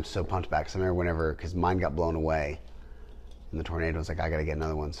 and I'm so pumped back. Because I remember because mine got blown away in the tornado. I was like, I got to get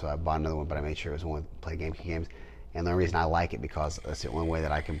another one, so I bought another one. But I made sure it was one to play GameCube games, and the only reason I like it because that's the only way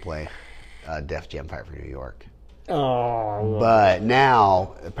that I can play Def Jam Fight for New York. Oh, but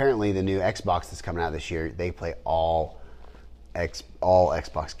now apparently the new Xbox that's coming out this year, they play all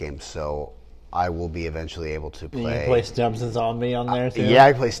Xbox games, so I will be eventually able to play. You can play Stubbs and Zombie on there too? Yeah,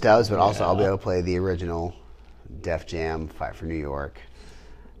 I play Stubbs, but also I'll be able to play the original Def Jam Fight for New York,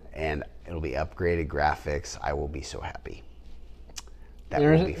 and it'll be upgraded graphics. I will be so happy. That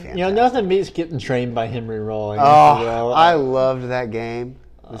will be fantastic. Nothing beats getting trained by Henry Rollins. Oh, I loved that game.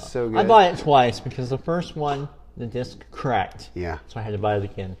 It was so good. I bought it twice because the first one, the disc cracked. Yeah. So I had to buy it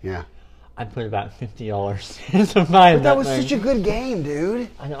again. Yeah. I put about $50 into buying But that was such a good game, dude.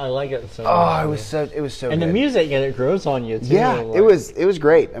 I know, I like it so much. Oh, it was so and good. the music and it grows on you too. Yeah, it was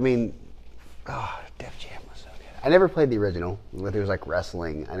great. I mean, Def Jam was so good. I never played the original, where it was like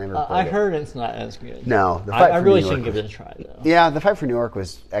wrestling. I never played I heard it's not as good. No, the Fight I for really New York should give it a try though. Yeah, the Fight for New York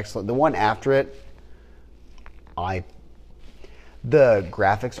was excellent. The one after it, the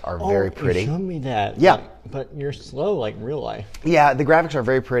graphics are very pretty. You showed me that. Yeah. But you're slow like real life. Yeah, the graphics are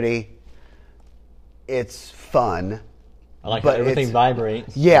very pretty. It's fun. I like how everything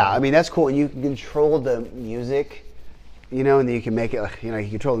vibrates. Yeah, I mean, that's cool. And you can control the music, and then you can make it, you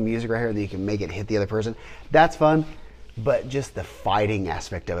control the music right here, and then you can make it hit the other person. That's fun. But just the fighting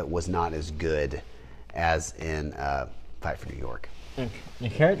aspect of it was not as good as in Fight for New York. The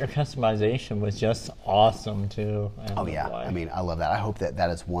character customization was just awesome too. Oh yeah, I mean, I love that. I hope that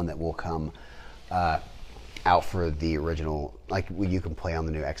is one that will come out for the original, like you can play on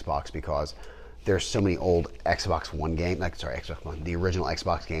the new Xbox, because there's so many old Xbox One games, Xbox One, the original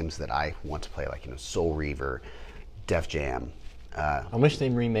Xbox games that I want to play, like Soul Reaver, Def Jam. I wish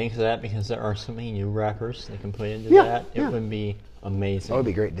they'd remake that because there are so many new rappers that can play into that. It would be amazing. Oh, it would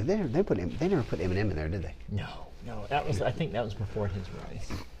be great. Did they never put Eminem in there, did they? No. I think that was before his rise,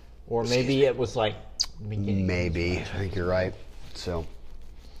 or maybe it was like beginning. Maybe I think you're right. So,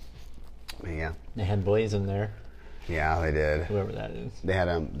 yeah, they had Blaze in there. Yeah, they did. Whoever that is. They had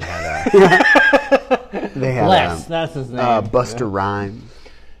they had Les, that's his name. Busta Rhymes.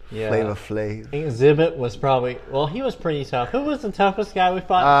 Yeah. Flavor Flav. Exhibit was probably, he was pretty tough. Who was the toughest guy we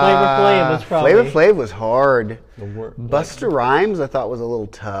fought? Flavor Flav was probably. Flavor Flav was hard. Busta Rhymes I thought was a little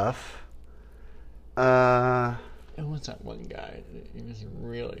tough. Who was that one guy? He was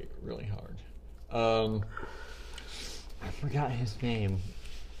really, really hard. I forgot his name.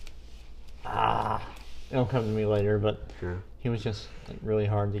 It'll come to me later, but he was just really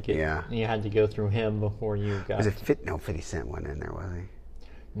hard to get. Yeah. You had to go through him before you got. Was it 50 Cent wasn't in there, was he?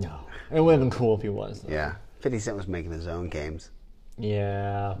 No. It would have been cool if he was, though. Yeah. 50 Cent was making his own games.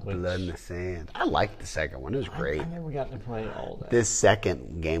 Yeah. Blood in the Sand. I liked the second one. It was great. I never got to play all that. This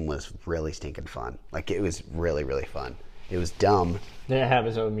second game was really stinking fun. Like, it was really, really fun. It was dumb. Did it have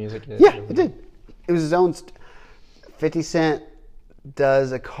his own music? Yeah, it did. It was his own... 50 Cent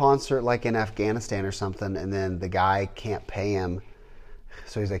does a concert, like, in Afghanistan or something, and then the guy can't pay him.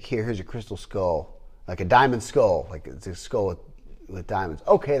 So he's like, here's your crystal skull. Like a diamond skull. Like, it's a skull with diamonds.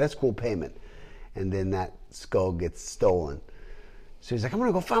 Okay, that's cool payment. And then that skull gets stolen. So he's like, I'm going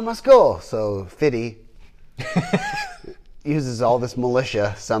to go find my skull. So 50 uses all this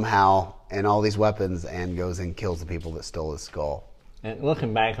militia somehow and all these weapons and goes and kills the people that stole his skull. And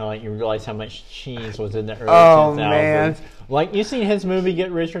looking back on it, you realize how much cheese was in the early 2000s. Man. Like, you seen his movie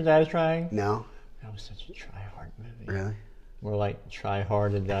Get Rich or Die Trying? No. That was such a try-hard movie. Really? More like try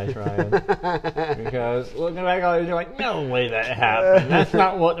hard and die trying. Because looking back on it, you're like, no way that happened. That's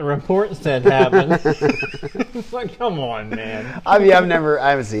not what the report said happened. It's like, come on, man. I mean, I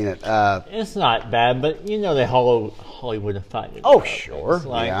haven't seen it. It's not bad, but you know they Hollywood have fight it. Oh, sure.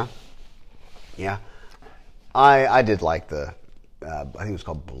 Like, yeah. I did like the, I think it was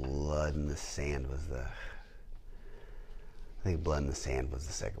called Blood in the Sand I think Blood in the Sand was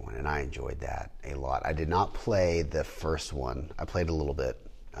the second one, and I enjoyed that a lot. I did not play the first one. I played a little bit,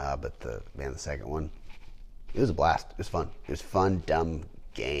 but the second one, it was a blast. It was fun. It was fun, dumb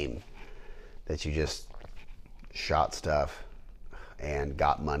game that you just shot stuff and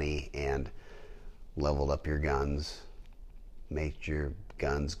got money and leveled up your guns, made your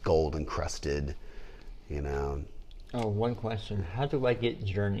guns gold encrusted, you know. Oh, one question. How do I get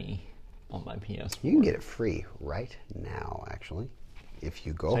Journey on my PS4? You can get it free right now, actually. If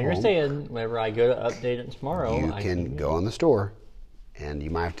you go so home. you're saying whenever I go to update it tomorrow, You I can go on the store, and you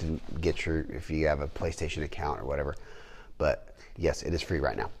might have to get if you have a PlayStation account or whatever. But yes, it is free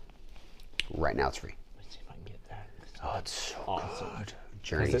right now. Right now it's free. Let's see if I can get that. Oh, it's so awesome. good.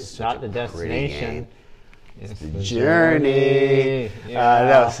 Journey It's is not such the a pretty destination. game. It's The journey. Yeah.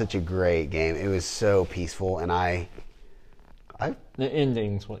 That was such a great game. It was so peaceful, and the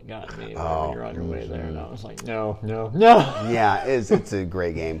ending's what got me. Oh, You're on your way there, and I was like, no. yeah, it's a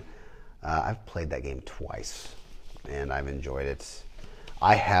great game. I've played that game twice, and I've enjoyed it.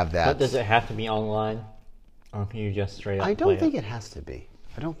 I have that. But does it have to be online, or can you just straight up? I don't think it has to be.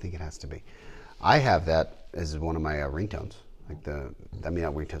 I have that as one of my ringtones. Like not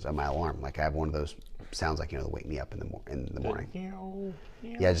ringtones, my alarm. Like I have one of those sounds like that wake me up in the morning.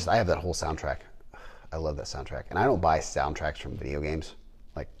 Yeah, I have that whole soundtrack. I love that soundtrack, and I don't buy soundtracks from video games,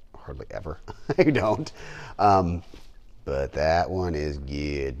 like hardly ever. I don't. But that one is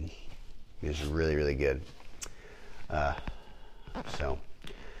good. It's really, really good. So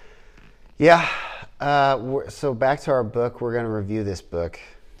back to our book. We're going to review this book.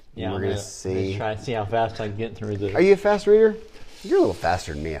 Yeah, we're going to see. Try to see how fast I can get through this. Are you a fast reader? You're a little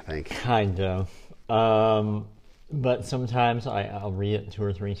faster than me, I think. Kind of. But sometimes I'll read it 2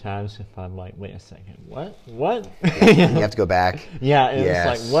 or 3 times if I'm like, wait a second, what? You have to go back. Yeah, it's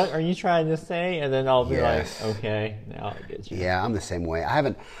like, what are you trying to say? And then I'll be like, Yes. okay, now I get you. Yeah, I'm the same way.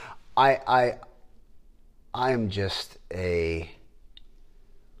 I'm just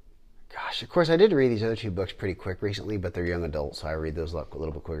gosh, of course I did read these other 2 books pretty quick recently, but they're young adults, so I read those a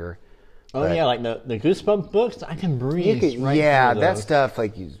little bit quicker. Oh, But yeah, like the Goosebumps books, I can breathe right yeah, through that those. stuff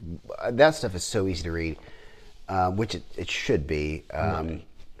that stuff is so easy to read, which it should be. But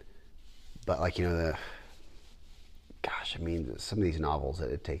like some of these novels,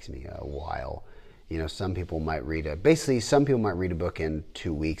 it takes me a while. Some people might read a book in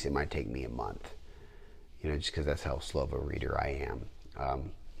 2 weeks. It might take me a month. Just because that's how slow of a reader I am.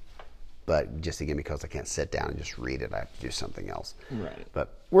 But just again, because I can't sit down and just read it, I have to do something else. Right.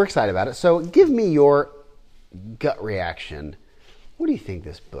 But we're excited about it. So give me your gut reaction. What do you think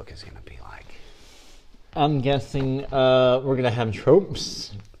this book is going to be like? I'm guessing we're going to have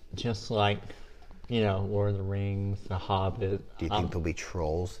tropes, just like, Lord of the Rings, The Hobbit. Do you think there'll be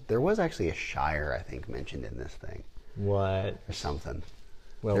trolls? There was actually a Shire, I think, mentioned in this thing. What? Or something.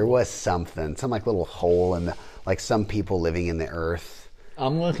 Well, There was something. Some like little hole in like some people living in the earth.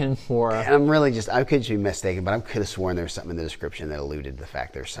 I'm looking for... And I could be mistaken, but I could have sworn there was something in the description that alluded to the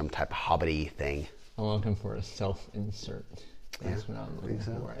fact there's some type of hobbity thing. I'm looking for a self-insert. That's what I'm looking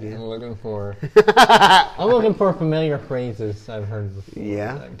for. Yeah. I'm looking for familiar phrases I've heard before.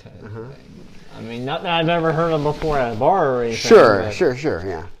 Yeah. That kind of thing. I mean, not that I've ever heard them before at a bar or anything. Sure,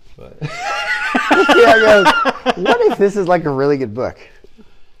 yeah. But What if this is like a really good book?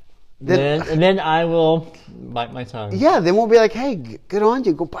 then I will bite my tongue. Yeah, then we'll be like, hey, good on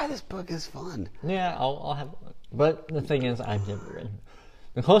you. Go buy this book. It's fun. Yeah, I'll have a look. But the thing is, I've never read.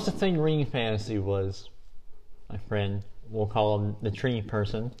 The closest thing to reading fantasy was my friend, we'll call him the tree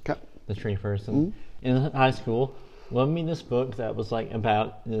person. Okay. The tree person in high school loaned me this book that was like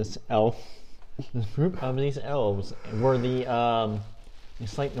about this elf, this group of these elves were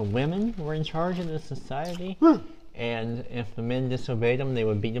it's like the women were in charge of the society, and if the men disobeyed them, they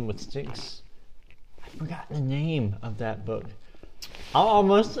would beat them with sticks. I forgot the name of that book. I'm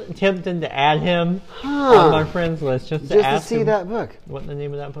almost tempted to add him on my friends list just to ask see him that book. what the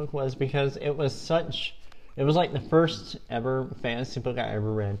name of that book was, because it was like the first ever fantasy book I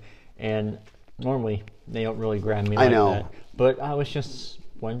ever read, and normally they don't really grab me like that. But I was just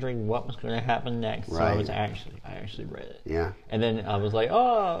wondering what was going to happen next, so I actually read it. Yeah. And then I was like,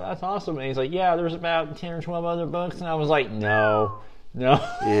 oh, that's awesome. And he's like, yeah, there's about 10 or 12 other books, and I was like, no.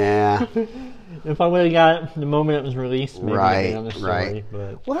 Yeah. If I would have got it the moment it was released, maybe it'd be another story. Right.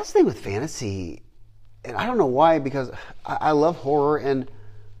 But Well, that's the thing with fantasy, and I don't know why, because I love horror, and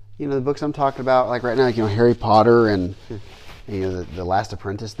the books I'm talking about, like right now, like, Harry Potter and the Last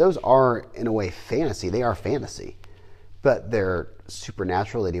Apprentice. Those are in a way fantasy. They are fantasy, but they're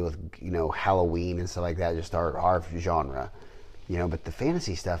supernatural. They deal with Halloween and stuff like that. Just our genre, But the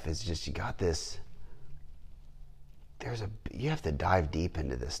fantasy stuff is just you got this. You have to dive deep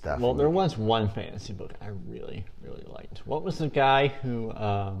into this stuff. Well, there was one fantasy book I really, really liked. What was the guy who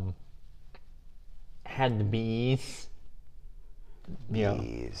had the bees?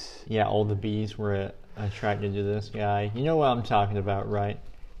 Bees. Yeah, all the bees were attracted to this guy. You know what I'm talking about, right?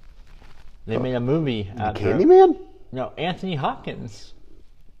 They made a movie out there. Candyman? No, Anthony Hopkins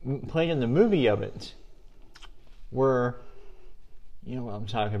played in the movie of it. Where, you know what I'm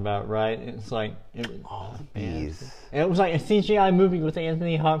talking about, right? It's like All the bees. And it was like a CGI movie with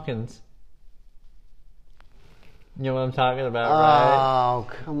Anthony Hopkins. You know what I'm talking about, right? Oh,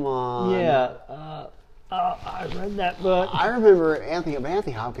 come on. Yeah. I read that book. I remember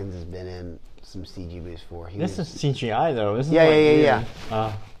Anthony Hopkins has been in some CG movies before. This is CGI though. This is Yeah.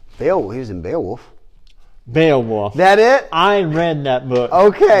 He was in Beowulf. Beowulf. That it? I read that book.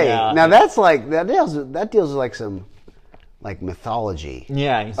 Okay. Yeah. Now that's like that deals with like some mythology.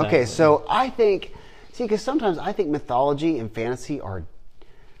 Yeah, exactly. Okay, so I think because sometimes I think mythology and fantasy are.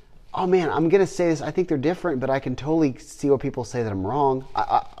 Oh man, I'm gonna say this. I think they're different, but I can totally see why people say that I'm wrong.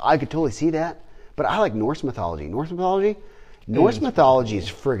 I could totally see that. But I like Norse mythology. Norse mythology is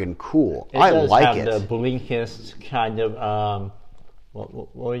friggin' cool. I like it. It does have the bleakest kind of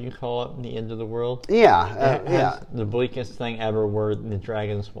what would you call it? The end of the world. Yeah, It has the bleakest thing ever, where the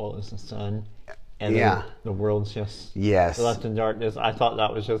dragon swallows the sun, and the world's just left in darkness. I thought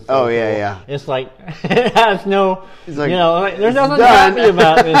that was just so cool. Yeah. It's like it has no, it's like, there's nothing happy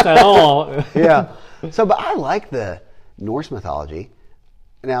about this at all. Yeah. So, but I like the Norse mythology.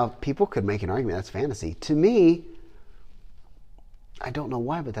 Now, people could make an argument that's fantasy. To me, I don't know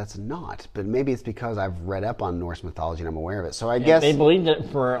why, but that's not. But maybe it's because I've read up on Norse mythology and I'm aware of it. So I guess they believed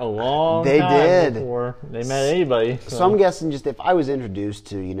it for a long time did. Before they met anybody. So I'm guessing just if I was introduced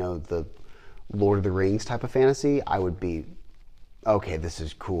to, the Lord of the Rings type of fantasy, I would be, okay, this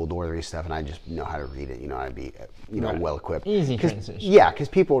is cool, Lord of the Rings stuff, and I just know how to read it. I'd be, well equipped. Easy transition. Yeah, because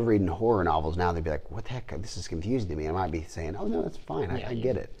people reading horror novels now, they'd be like, what the heck, this is confusing to me. I might be saying, oh no, that's fine, I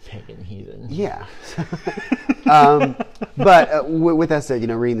get it. Pagan heathen. Yeah. But with that said,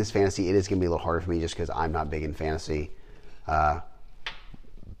 reading this fantasy, it is going to be a little harder for me just because I'm not big in fantasy. But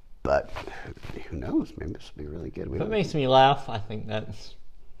who knows? Maybe this will be really good. If it makes me laugh, I think that's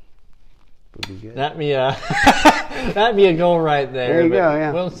would be good. That'd be a goal right there. There you go.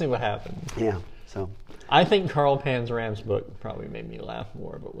 Yeah. We'll see what happens. Yeah. So I think Carl Panzram's book probably made me laugh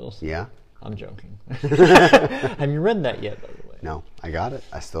more, but we'll see. Yeah. I'm joking. Have you read that yet, by the way? No, I got it.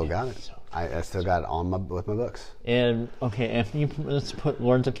 I still got it. So I still got it with my books. And okay, let's put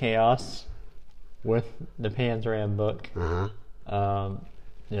Lords of Chaos with the Panzram book.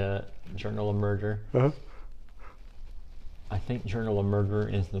 The Journal of Murder. I think Journal of Murder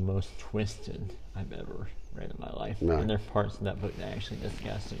is the most twisted I've ever read in my life. Right. And there are parts of that book that actually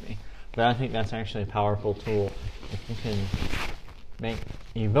disgusted me. But I think that's actually a powerful tool if you can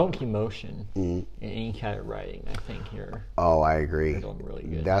evoke emotion in any kind of writing. I think you're. Oh, I agree. You're doing really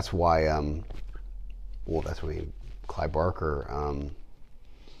good. That's why. That's why Clive Barker.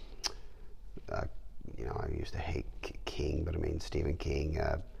 I used to hate King, but I mean Stephen King,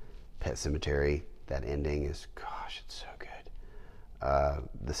 Pet Sematary. That ending is, gosh, it's so good.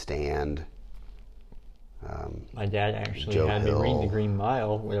 The Stand. My dad actually Joe had Hill. me read The Green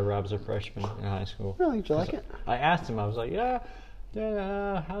Mile whenever I was a freshman in high school. Really? Did you like it? I asked him, I was like, yeah,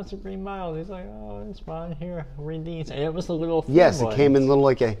 Dad, how's The Green Mile? He's like, oh, it's fine. Here, read these. And it was a little thin Yes, one. it came in little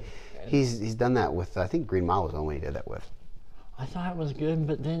he's done that with, I think Green Mile was the only one he did that with. I thought it was good,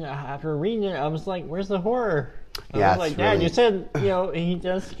 but then after reading it, I was like, where's the horror? I was like, Dad, you said, he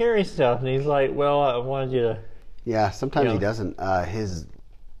does scary stuff. And he's like, well, I wanted you to... Yeah, sometimes he doesn't. His...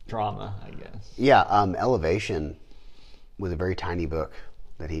 Drama, I guess. Yeah, Elevation was a very tiny book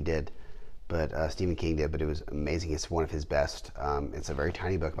that he did. But Stephen King did, but it was amazing. It's one of his best. It's a very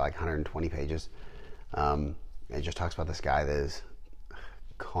tiny book, about like 120 pages. It just talks about this guy that is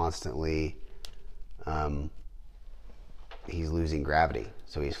constantly... he's losing gravity,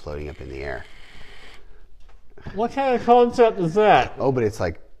 so he's floating up in the air. What kind of concept is that? Oh, but it's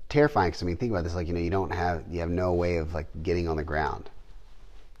like terrifying. Because I mean, think about this. Like, you have no way of like getting on the ground.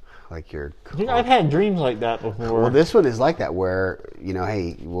 Like you're. Dude, I've had dreams like that before. Well, this one is like that, where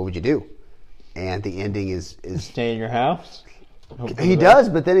hey, what would you do? And the ending is stay in your house. He does,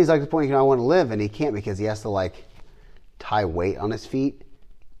 but then he's like the point. I want to live, and he can't because he has to like tie weight on his feet.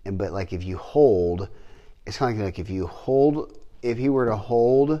 But like if you hold, it's kind of like if he were to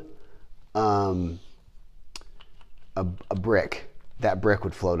hold a brick, that brick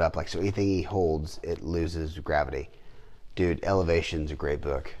would float up. Like, so anything he holds, it loses gravity. Dude, Elevation's a great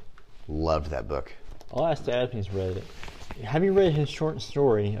book. Loved that book. I'll ask Dad if he's read it. Have you read his short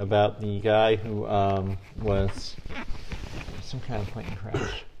story about the guy who was some kind of plane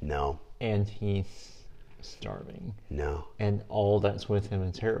crash? No. And he's starving. No. And all that's with him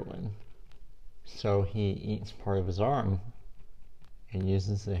is heroin. So he eats part of his arm and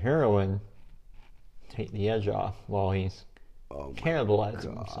uses the heroin to take the edge off while he's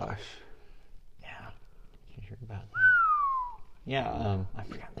cannibalizing himself. Yeah. Did you hear about that? Yeah, I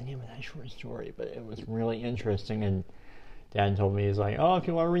forgot the name of that short story, but it was really interesting. And Dad told me, he's like, oh, if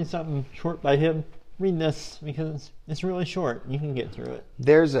you want to read something short by him, read this because it's really short. You can get through it.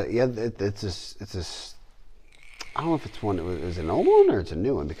 There's I don't know if it's one. It was an old one or it's a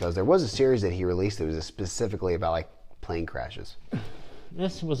new one, because there was a series that he released that was specifically about like plane crashes.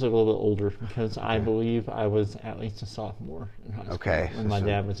 This was a little bit older because I believe I was at least a sophomore in high school when my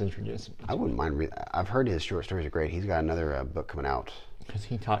dad was introducing me. I wouldn't mind reading. I've heard his short stories are great. He's got another book coming out. Because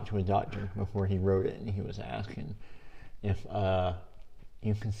he talked to a doctor before he wrote it, and he was asking if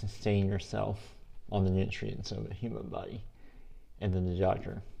you can sustain yourself on the nutrients of a human body. And then the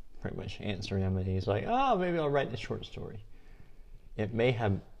doctor pretty much answered him, and he's like, oh, maybe I'll write this short story.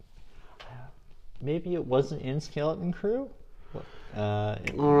 Maybe it wasn't in Skeleton Crew.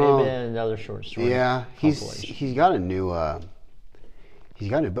 It may have been another short story. Yeah, he's got a new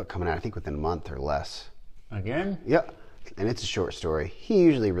book coming out, I think within a month or less. Again? Yep, and it's a short story. He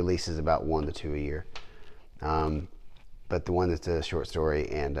usually releases about 1 to 2 a year, but the one that's a short story,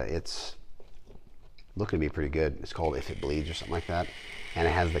 and it's looking to be pretty good. It's called If It Bleeds or something like that, and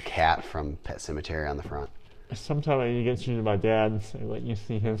it has the cat from Pet Sematary on the front. Sometime I need to get you to my dad and let you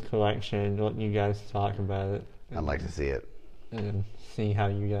see his collection, let you guys talk about it. I'd like to see it. And see how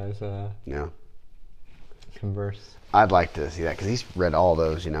you guys converse. I'd like to see that because he's read all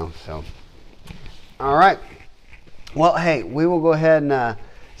those, so. All right. Well, hey, we will go ahead and, is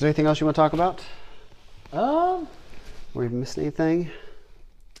there anything else you want to talk about? We missed anything?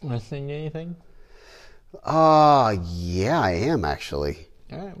 Missing anything? Yeah, I am actually.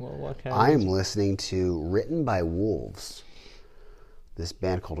 All right, well, what kind I am listening to Written by Wolves. This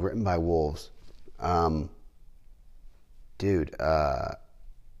band called Written by Wolves. Dude, I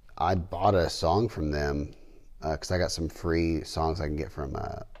bought a song from them because I got some free songs I can get from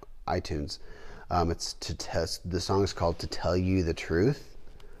iTunes. It's the song is called "To Tell You the Truth."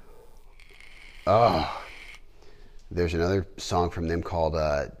 Oh, there's another song from them called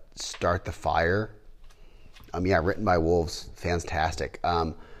 "Start the Fire." Written by Wolves, fantastic.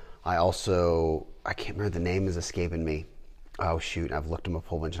 I can't remember, the name is escaping me. Oh shoot, I've looked them up a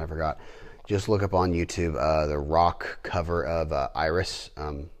whole bunch and I forgot. Just look up on YouTube the rock cover of Iris.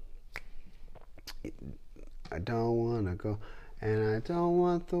 I don't want to go, and I don't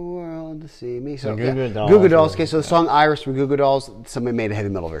want the world to see me. So Goo Goo Dolls. Goo Goo Dolls. Okay, so the song Iris from Goo Goo Dolls, somebody made a heavy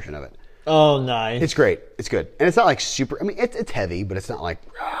metal version of it. Oh, nice. It's great. It's good. And it's not like super, it's heavy, but it's not like...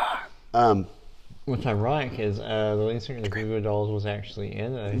 What's ironic is the lead singer of the Goo Goo Dolls was actually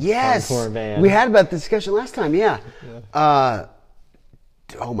in a hardcore band. We had about this discussion last time, yeah.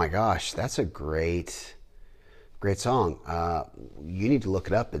 Oh my gosh, that's a great song. You need to look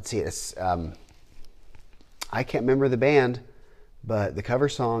it up and see it. It's, I can't remember the band, but the cover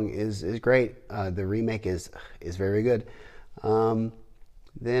song is great. The remake is very good.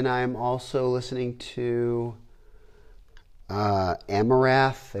 Then I'm also listening to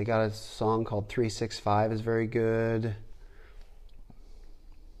Amarath. They got a song called 365 is very good.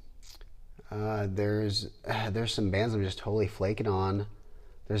 There's some bands I'm just totally flaking on.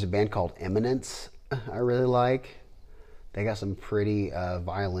 There's a band called Eminence I really like. They got some pretty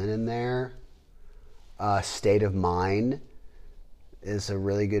violin in there. State of Mind is a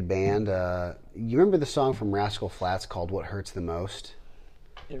really good band. You remember the song from Rascal Flatts called "What Hurts the Most"?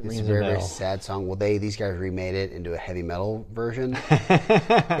 It's a very, very sad song. Well, these guys remade it into a heavy metal version.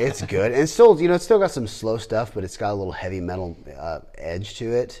 It's good, and it's still, it's still got some slow stuff, but it's got a little heavy metal edge to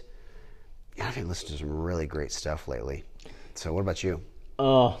it. I've been listening to some really great stuff lately. So, what about you?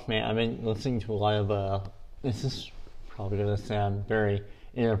 Oh man, I've been listening to a lot of. This is probably going to sound very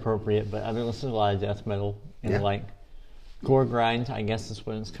inappropriate, but I've been listening to a lot of death metal and like gore grind. I guess is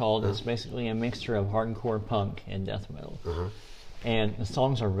what it's called. It's basically a mixture of hardcore punk and death metal. And the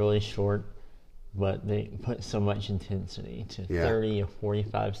songs are really short, but they put so much intensity to 30 or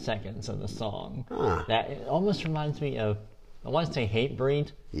 45 seconds of the song that it almost reminds me of, I want to say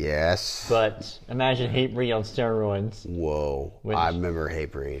Hatebreed. Yes. But imagine Hatebreed on steroids. Whoa. I remember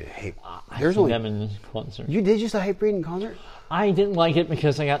Hatebreed. There's only them in concert. You did just a Hatebreed in concert? I didn't like it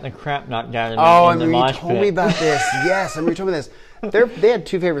because I got the crap knocked out of me. Oh, I remember you told me about this. Yes, I remember you told me this. They had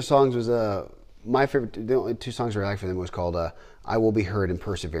two favorite songs. Was my favorite, the only two songs I liked from them was called I Will Be Heard and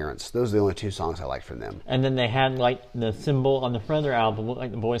Perseverance. Those are the only two songs I liked from them. And then they had like the symbol on the front of their album looked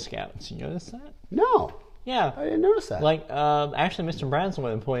like the Boy Scouts. You notice that? No. Yeah. I didn't notice that. Like, actually, Mr.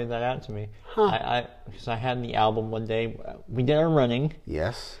 Branswell pointed that out to me. Because I had the album one day. We did our running.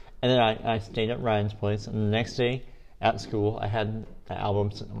 Yes. And then I stayed at Ryan's place. And the next day at school, I had the album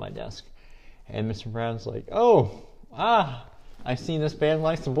sitting on my desk. And Mr. Brown's like, I see this band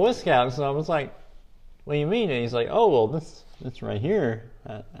likes the Boy Scouts. And I was like, what do you mean? And he's like, oh, well, this right here.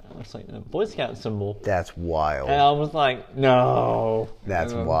 Looks like the Boy Scout symbol. That's wild. And I was like, no.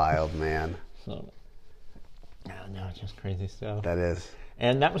 That's wild, man. So, no, just crazy stuff. That is.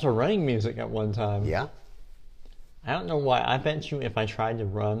 And that was a running music at one time. Yeah. I don't know why. I bet you if I tried to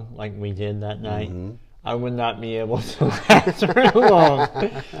run like we did that night, I would not be able to last very long.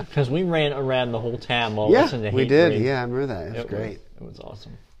 Because we ran around the whole town while listening to Hatebreed. We did. Yeah, I remember that. It was great. It was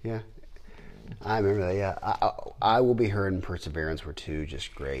awesome. Yeah. I remember that, yeah. I Will Be Heard and Perseverance were two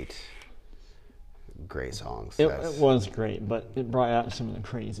just great songs. It was great, but it brought out some of the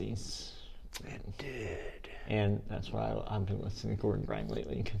crazies. It did. And that's why I've been listening to Gordon Grind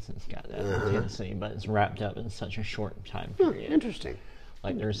lately, because it's got that intensity, but it's wrapped up in such a short time period. Interesting.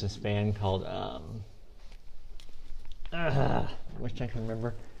 Like there's this band called, wish I could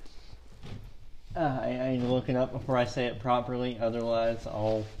remember. I need to look it up before I say it properly, otherwise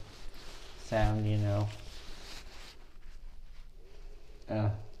I'll sound,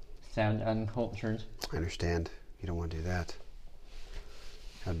 sound uncultured. I understand. You don't want to do that.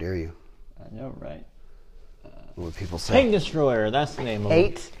 How dare you? I know, right? What would people say? Pig Destroyer, that's the name of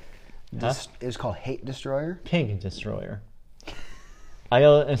it. It was called Hate Destroyer? Pig Destroyer. I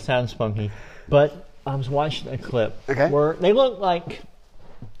know it sounds funky, but I was watching a clip where they look like,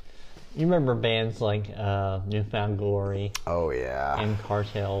 you remember bands like Newfound Glory? Oh, yeah. And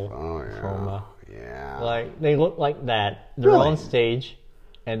Cartel. Oh, yeah. Chroma. Yeah. Like, they look like that. They're on stage,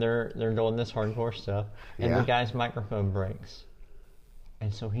 and they're doing this hardcore stuff, and the guy's microphone breaks.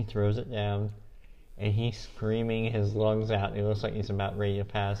 And so he throws it down, and he's screaming his lungs out. It looks like he's about ready to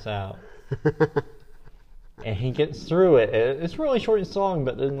pass out. And he gets through it. It's a really short song,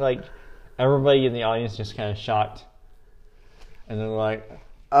 but then, like, everybody in the audience just kind of shocked. And they're like...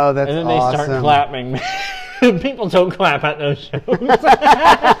 Oh, that's awesome. And then they start clapping. People don't clap at those shows.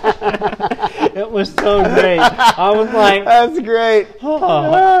 It was so great. I was like... That's great.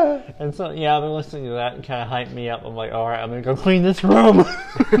 Oh. And so, yeah, I've been listening to that and kind of hyped me up. I'm like, all right, I'm going to go clean this room.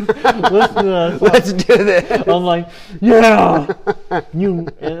 Listen to this. Let's do this. I'm like, yeah.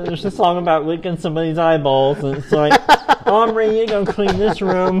 There's a song about licking somebody's eyeballs. And it's like, I'm ready to go clean this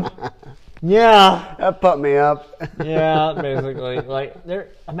room. Yeah. That pumped me up. Yeah, basically. Like,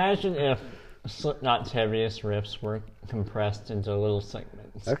 imagine if Slipknot's heaviest riffs were compressed into little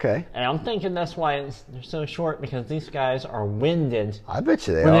segments. Okay. And I'm thinking that's why they're so short, because these guys are winded. I bet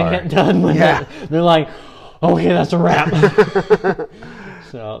you they when are. When they get done with it, they're like, okay, that's a wrap.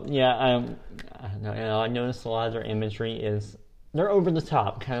 So, yeah, I noticed a lot of their imagery is, they're over the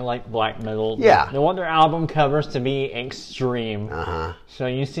top, kind of like black metal. Yeah. They want their album covers to be extreme. Uh-huh. So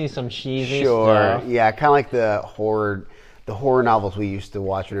you see some cheesy stuff. Yeah, kind of like the horror novels we used to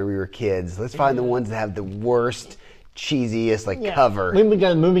watch whenever we were kids. Let's find the ones that have the worst, cheesiest cover. We would go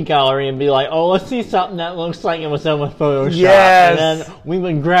to the movie gallery and be like, oh, let's see something that looks like it was done with Photoshop. Yes. And then we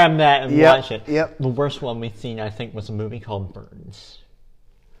would grab that and watch it. Yep. The worst one we've seen, I think, was a movie called Birds.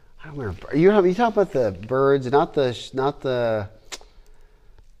 I don't remember. You talking about the Birds, not the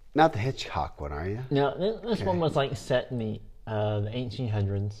Hitchcock one, are you? No, this one was like set in the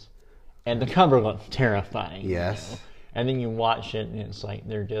 1800s, and the cover looked terrifying. Yes. And then you watch it, and it's like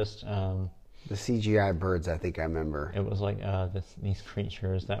they're just The CGI birds, I think I remember. It was like these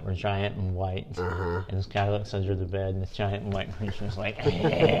creatures that were giant and white. Uh-huh. And this guy looks under the bed, and this giant and white creature is like,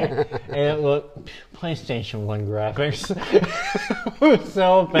 and it looked PlayStation 1 graphics. It was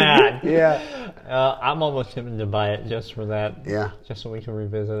so bad. Yeah. I'm almost tempted to buy it just for that. Yeah. Just so we can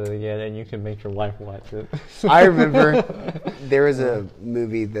revisit it again, and you can make your wife watch it. I remember there was a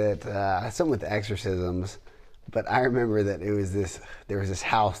movie that something with exorcisms. But I remember that there was this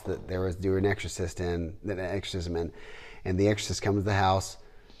house that they were an exorcism in, and the exorcist comes to the house.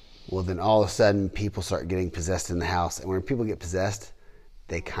 Well, then all of a sudden, people start getting possessed in the house, and when people get possessed,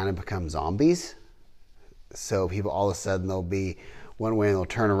 they kind of become zombies. So people, all of a sudden, they'll be one way, and they'll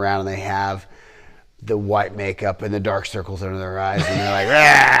turn around, and they have the white makeup and the dark circles under their eyes, and they're like,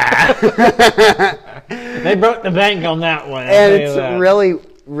 "Rah!" They broke the bank on that one. And it's really,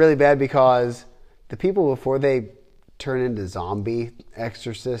 really bad because the people, before they turn into zombie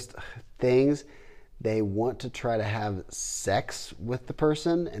exorcist things, they want to try to have sex with the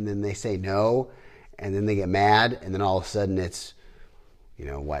person, and then they say no, and then they get mad, and then all of a sudden it's,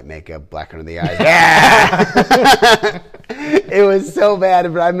 white makeup, black under the eyes. It was so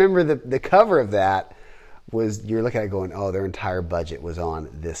bad, but I remember the cover of that was, you're looking at it going, oh, their entire budget was on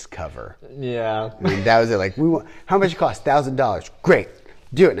this cover. Yeah. I mean, that was it. Like, how much it cost? $1,000. Great.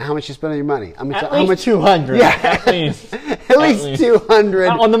 Do it. And how much you spend on your money? At least $200. Yeah, at least. At least $200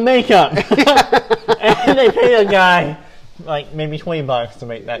 on the makeup. And they paid a guy like maybe $20 to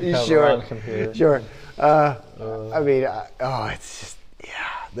make that cover on the computer. Sure. It's just,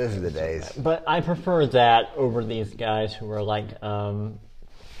 those are the days. But I prefer that over these guys who are like,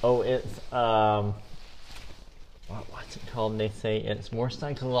 what's it called? They say it's more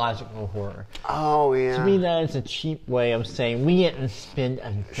psychological horror. Oh, yeah. To me, that is a cheap way of saying we didn't spend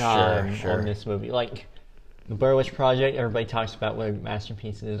a dime on this movie. Like, the Blair Witch Project, everybody talks about what a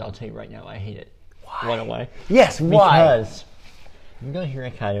masterpiece it is. I'll tell you right now, I hate it. Why? One away. Yes, why? Because you're going to hear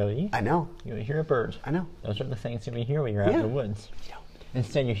a coyote. I know. You're going to hear a bird. I know. Those are the things that we hear when you're out in the woods. You don't.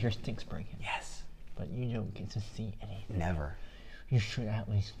 Instead, you hear sticks breaking. Yes. But you don't get to see anything. Never. You should at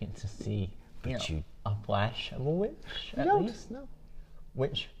least get to see a flash of a witch. At least. No.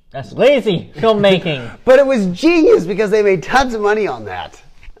 Witch. That's lazy filmmaking. But it was genius because they made tons of money on that.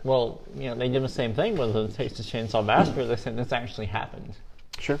 Well, they did the same thing with the Texas Chainsaw Massacre. They said this actually happened.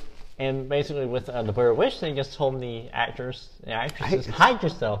 Sure. And basically with the Blair Witch, they just told the actresses, hide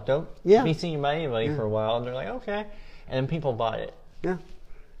yourself. Don't be seen by anybody for a while. And they're like, okay. And then people bought it. Yeah.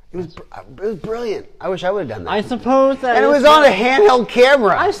 It was brilliant. I wish I would have done that. I suppose that. And it was on a handheld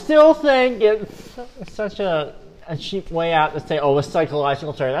camera. I still think it's such a cheap way out to say, oh, it's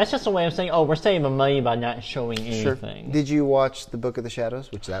psychological terror. That's just a way of saying, oh, we're saving money by not showing anything. Sure. Did you watch The Book of the Shadows?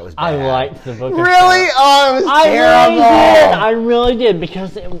 Which that was bad. I liked The Book of the Shadows. Really? Oh, it was terrible. I really did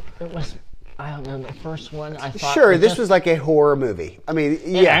because it was, I don't know, the first one I thought. Sure, this was like a horror movie. I mean,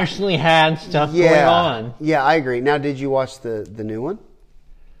 it actually had stuff going on. Yeah, I agree. Now, did you watch the new one?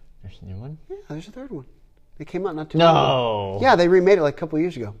 There's a new one? Yeah, there's a third one. It came out not too long ago. Yeah, they remade it like a couple of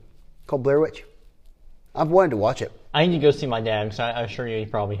years ago. Called Blair Witch. I've wanted to watch it. I need to go see my dad because I assure you he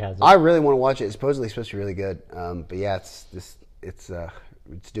probably has it. I really want to watch it. It's supposed to be really good. But yeah, it's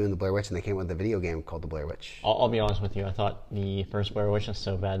doing the Blair Witch, and they came up with a video game called the Blair Witch. I'll be honest with you. I thought the first Blair Witch was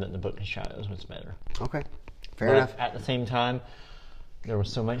so bad that the Book of Shadows was better. Okay, fair enough. At the same time, there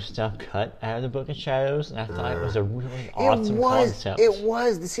was so much stuff cut out of the Book of Shadows, and I thought it was a really awesome concept. It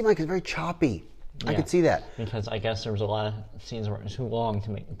was. It seemed like it was very choppy. I could see that. Because I guess there was a lot of scenes where it was too long to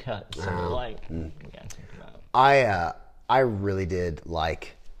make the cut. So we got to think about it. I really did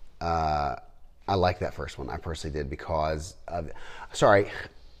like. I liked that first one. I personally did because of. Sorry,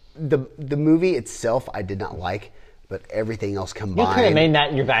 the movie itself I did not like, but everything else combined. You could have made that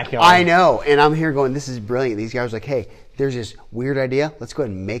in your backyard. I know, and I'm here going, this is brilliant. These guys were like, hey, there's this weird idea. Let's go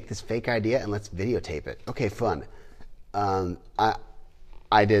ahead and make this fake idea and let's videotape it. Okay, fun.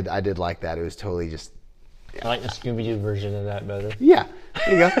 I did like that. It was totally just. I like the Scooby-Doo version of that better. Yeah,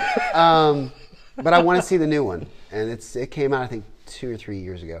 there you go. But I want to see the new one, and it came out I think 2 or 3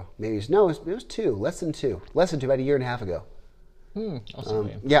 years ago. Maybe it was 2, less than 2, about a year and a half ago.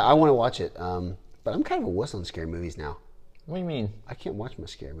 Yeah, I want to watch it. But I'm kind of a wuss on scary movies now. What do you mean? I can't watch my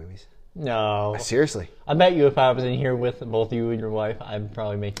scary movies. No. Seriously. I bet you if I was in here with both you and your wife, I'd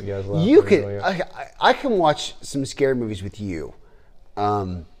probably make you guys laugh. You could. I can watch some scary movies with you.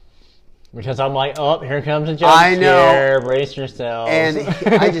 Because I'm like, oh, here comes a jump scare. Brace yourselves. And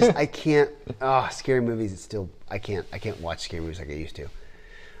I can't. Scary movies. It's still. I can't watch scary movies like I used to.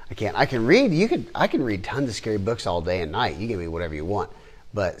 I can't. I can read. I can read tons of scary books all day and night. You give me whatever you want.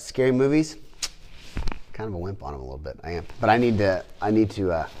 But scary movies, kind of a wimp on them a little bit. I am. But I need to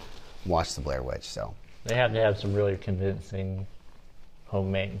watch the Blair Witch. So They have to have some really convincing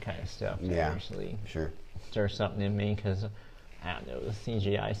homemade kind of stuff to yeah, actually sure. stir something in me, because I don't know, the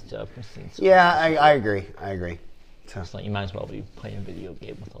CGI stuff seems so Yeah, I agree. So it's like you might as well be playing a video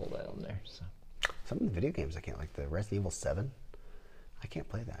game with all that on there. So some of the video games I can't, like the Resident Evil 7. I can't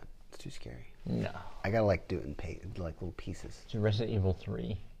play that. It's too scary. no, I gotta like do it in like little pieces. so Resident Evil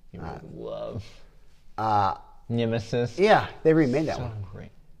 3, you would love. Uh Nemesis, yeah, they remade that so one.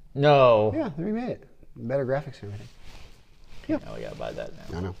 great. No, Yeah, they remade it. Better graphics and everything. now we gotta buy that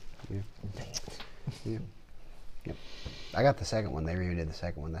now. I know. Yeah. Dang it. Yeah. Yep. I got the second one. They remade the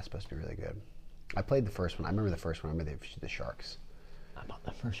second one. That's supposed to be really good. I played the first one. I remember the first one. I remember the sharks. I bought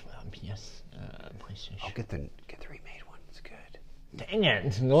the first one on PS, PlayStation. I'll get the remade one. It's good. Dang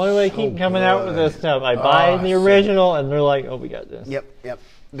it! The only way they keep So coming out with this good. stuff, I buy the so- original, and they're like, "Oh, we got this." Yep.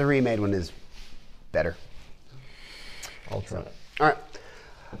 The remade one is better. I'll try it. All right.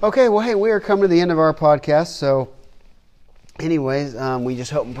 Okay. Well, hey, we are coming to the end of our podcast. So, anyways, we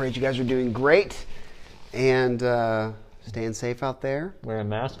just hope and pray that you guys are doing great and staying safe out there. Wear a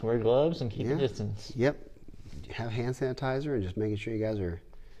mask, wear gloves, and keep Yeah. a distance. Yep. Have hand sanitizer and just making sure you guys are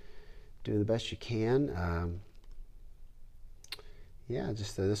doing the best you can. Yeah,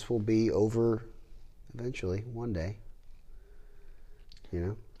 just this will be over eventually, one day. You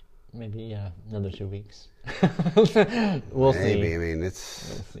know? Maybe another 2 weeks. We'll Maybe. see. I mean,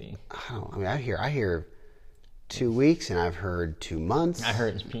 it's. We'll see. I hear 2 weeks, and I've heard 2 months. I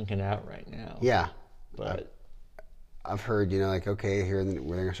heard it's pinking out right now. Yeah. But I've heard, like, okay, here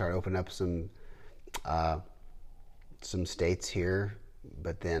we're going to start opening up some states here,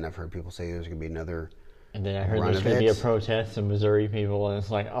 but then I've heard people say there's going to be another. and then I heard run there's of going to be a it. protest in Missouri people, and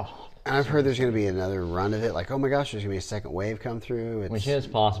it's like, oh, And I've heard there's going to be another run of it. Like, oh my gosh, there's going to be a second wave come through. which is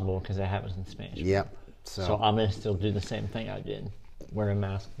possible because that happens in Spanish. Yep. So I'm going to still do the same thing I did. Wear a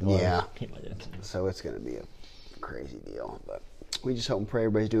mask, gloves, Yeah. keep my distance. So it's going to be a crazy deal. But we just hope and pray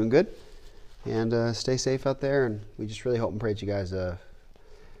everybody's doing good. And stay safe out there. And we just really hope and pray that you guys,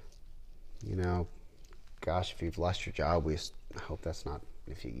 gosh, if you've lost your job, I hope that's not,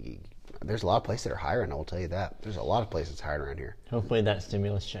 there's a lot of places that are hiring, I will tell you that. There's a lot of places hiring around here. Hopefully that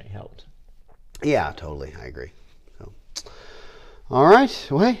stimulus check helped. Yeah, totally. I agree. So, all right.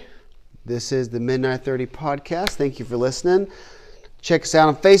 Well, hey, this is the Midnight 30 podcast. Thank you for listening. Check us out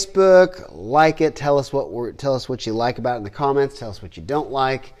on Facebook. Like it. Tell us what you like about it in the comments. Tell us what you don't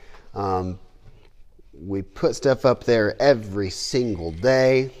like. We put stuff up there every single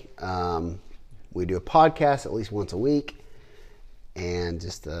day. We do a podcast at least once a week. And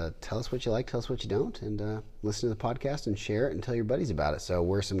just tell us what you like, tell us what you don't, and listen to the podcast and share it and tell your buddies about it. So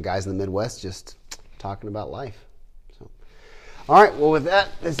we're some guys in the Midwest just talking about life. So, all right, well, with that,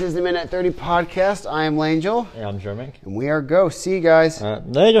 this is the Midnight 30 podcast. I am Langell. Yeah, I'm German. And we are Go. See you guys.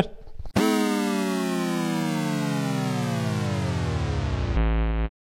 Later.